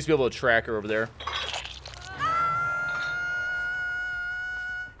 We'll at least be able to track her over there.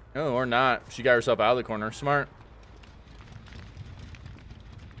 Oh, or not. She got herself out of the corner. Smart.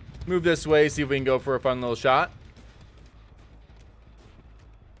 Move this way, see if we can go for a fun little shot.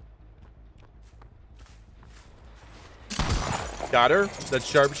 Got her. That's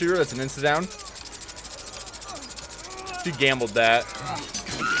sharpshooter. That's an insta down. She gambled that.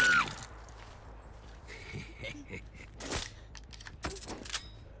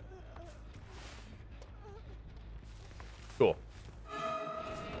 Cool.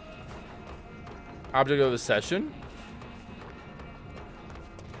 Object of the session.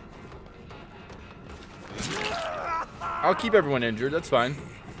 I'll keep everyone injured. That's fine.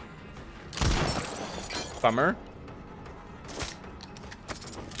 Bummer.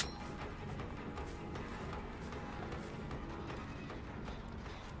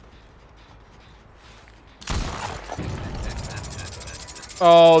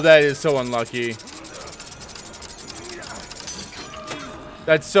 Oh, that is so unlucky.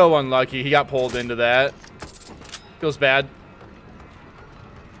 That's so unlucky. He got pulled into that. Feels bad.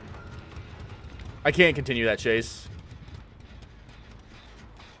 I can't continue that chase.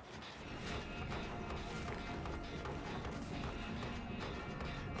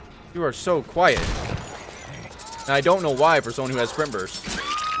 You are so quiet. And I don't know why for someone who has sprint burst.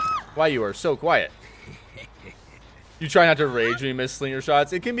 Why you are so quiet. You try not to rage when you miss slinger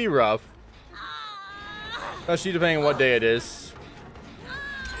shots. It can be rough. Especially depending on what day it is.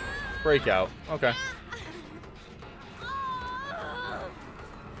 Breakout. Okay.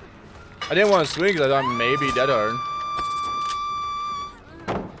 I didn't want to swing because I thought maybe dead hard.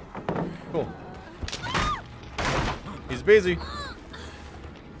 Cool. He's busy.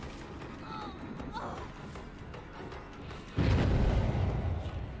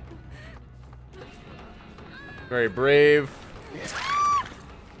 Very brave.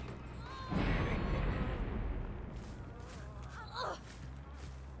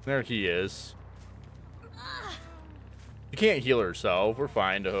 There he is. She can't heal herself. We're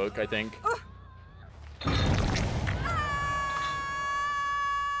fine to hook, I think.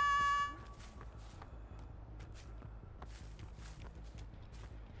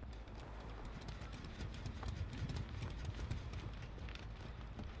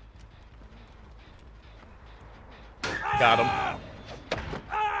 Got him.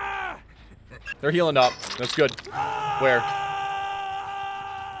 They're healing up. That's good. Where?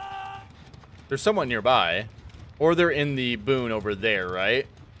 There's someone nearby. Or they're in the boon over there, right?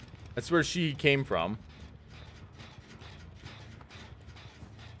 That's where she came from.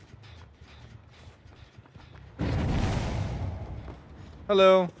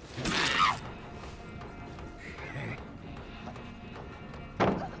 Hello.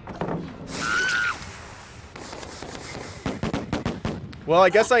 Well, I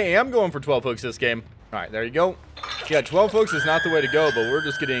guess I am going for 12 hooks this game. All right, there you go. Yeah, 12 hooks is not the way to go, but we're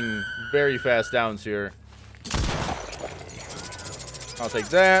just getting very fast downs here. I'll take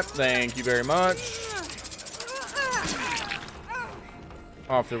that. Thank you very much.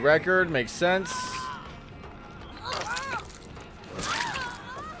 Off the record. Makes sense.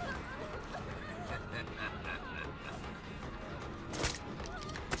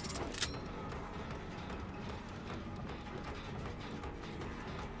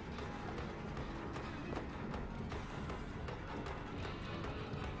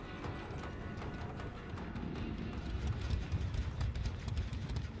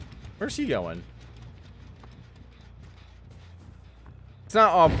 Where's he going? It's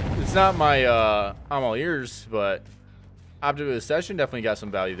not off. It's not my I'm all ears, but object of the session definitely got some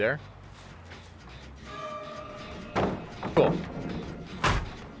value there. Cool.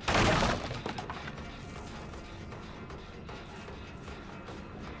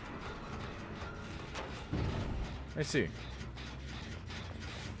 I see.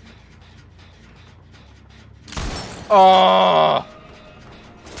 Oh.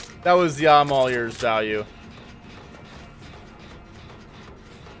 That was the I'm all ears value.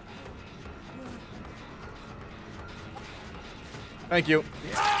 Thank you.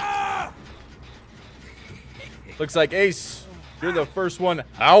 Looks like Ace, you're the first one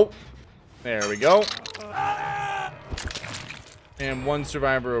out. There we go. And one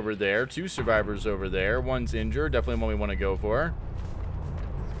survivor over there. Two survivors over there. One's injured. Definitely one we want to go for.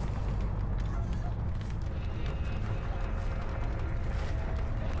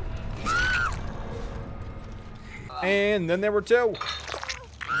 And then there were two.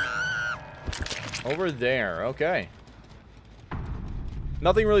 Over there. Okay.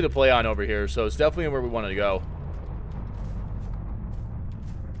 Nothing really to play on over here, so it's definitely where we wanted to go.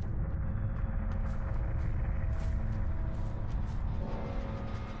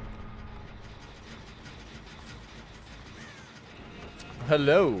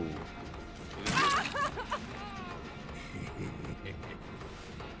 Hello.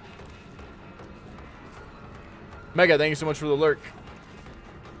 Mega, thank you so much for the lurk.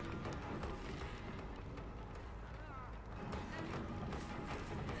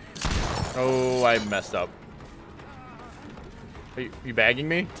 Oh, I messed up. Are you bagging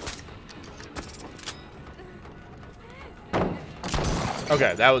me?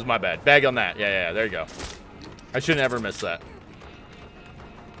 Okay, that was my bad. Bag on that. Yeah, there you go. I shouldn't ever miss that.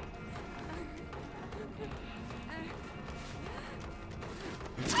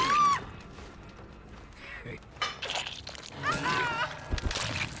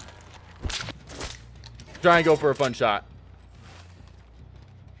 Try and go for a fun shot.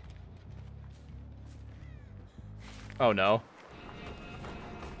 Oh no.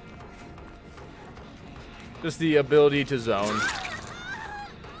 Just the ability to zone.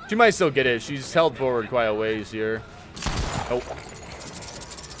 She might still get it. She's held forward quite a ways here. Nope.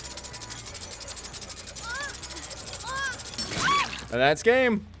 And that's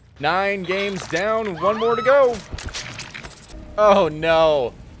game. 9 games down. 1 more to go. Oh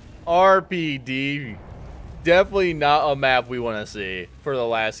no. RPD. Definitely not a map we want to see for the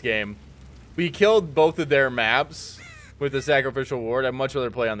last game. We killed both of their maps with the sacrificial ward. I'd much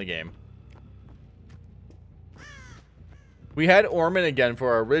rather play on the game. We had Orman again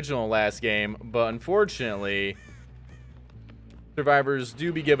for our original last game, but unfortunately, survivors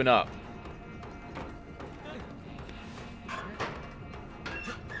do be giving up.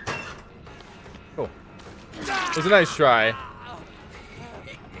 Cool. It was a nice try.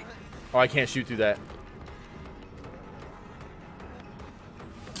 Oh, I can't shoot through that.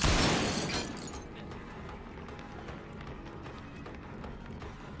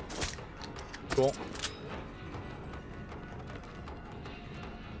 Cool.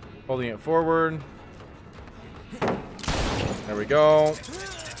 Holding it forward. There we go.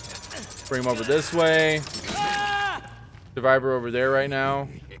 Bring him over this way. Survivor over there right now.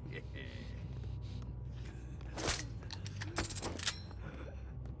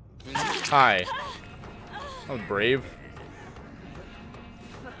 Hi. That was brave.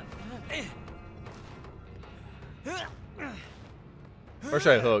 Where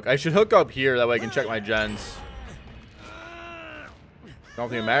should I hook? I should hook up here, that way I can check my gens. Don't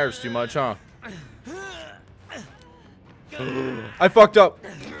think it matters too much, huh? I fucked up.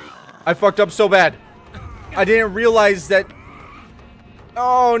 I fucked up so bad. I didn't realize that.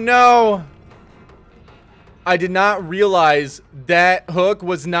 Oh no. I did not realize that hook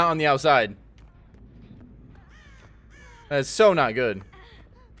was not on the outside. That's so not good.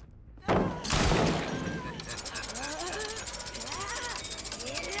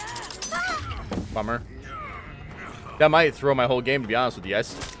 Bummer. That might throw my whole game, to be honest with you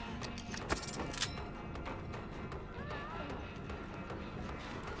guys.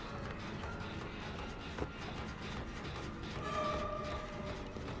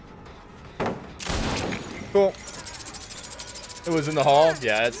 Cool. It was in the hall.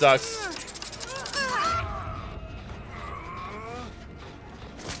 Yeah, it sucks.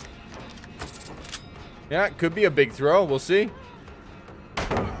 Yeah, it could be a big throw. We'll see.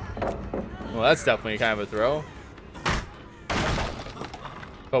 Well, that's definitely kind of a throw.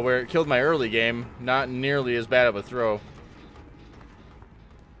 But where it killed my early game, not nearly as bad of a throw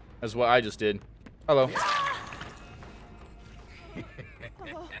as what I just did. Hello.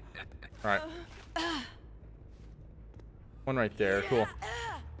 Alright. One right there. Cool.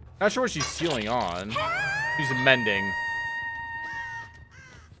 Not sure what she's sealing on. She's mending.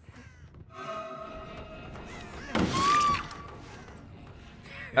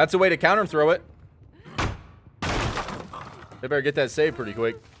 That's a way to counter throw it. They better get that save pretty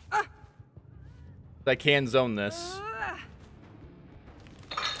quick. I can zone this.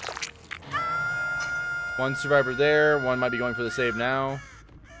 One survivor there. One might be going for the save now.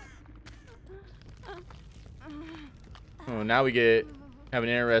 Oh, now we have an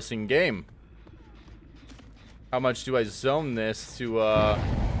interesting game. How much do I zone this to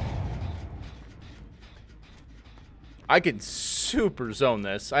I could super zone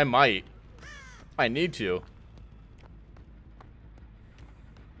this. I might. I need to.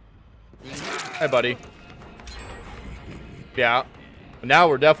 Hey, buddy. Yeah. Now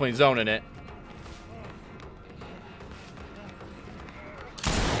we're definitely zoning it.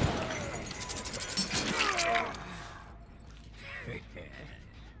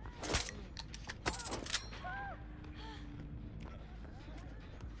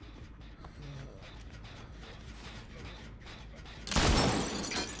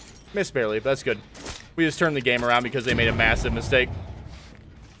 Missed barely, but that's good. We just turned the game around because they made a massive mistake.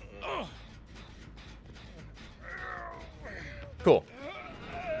 Cool.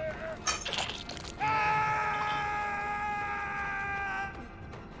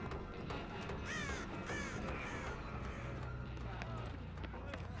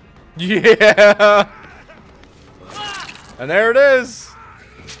 Yeah. And there it is.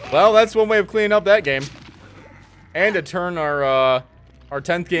 Well, that's one way of cleaning up that game. And to turn our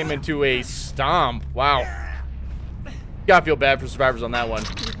 10th game into a stomp. Wow. Gotta feel bad for survivors on that one.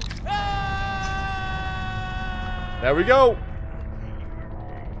 There we go.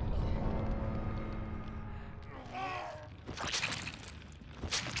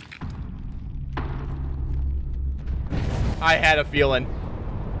 I had a feeling.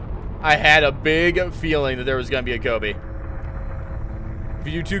 I had a big feeling that there was going to be a Kobe. If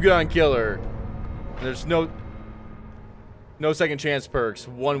you do too good on killer, there's no second chance perks.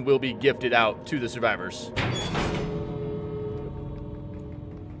 One will be gifted out to the survivors.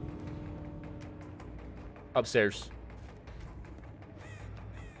 Upstairs.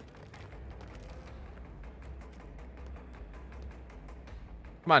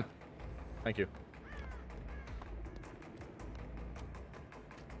 Come on. Thank you.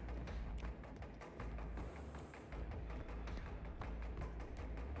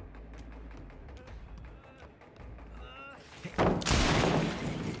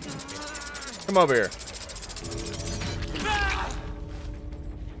 Come over here.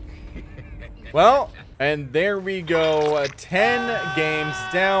 Well, and there we go. 10 games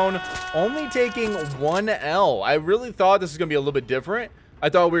down, only taking 1 L. I really thought this was going to be a little bit different. I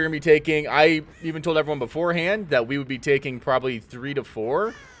thought we were going to be taking, I even told everyone beforehand that we would be taking probably 3 to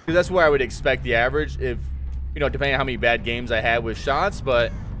 4. Because that's where I would expect the average if, you know, depending on how many bad games I had with shots.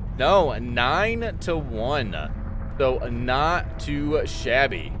 But no, 9 to 1. So not too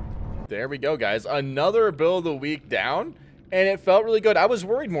shabby. There we go, guys. Another build of the week down, and it felt really good. I was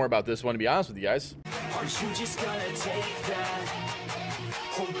worried more about this one, to be honest with you guys. Are you just gonna take that?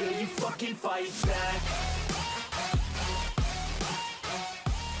 Or will you fucking fight back?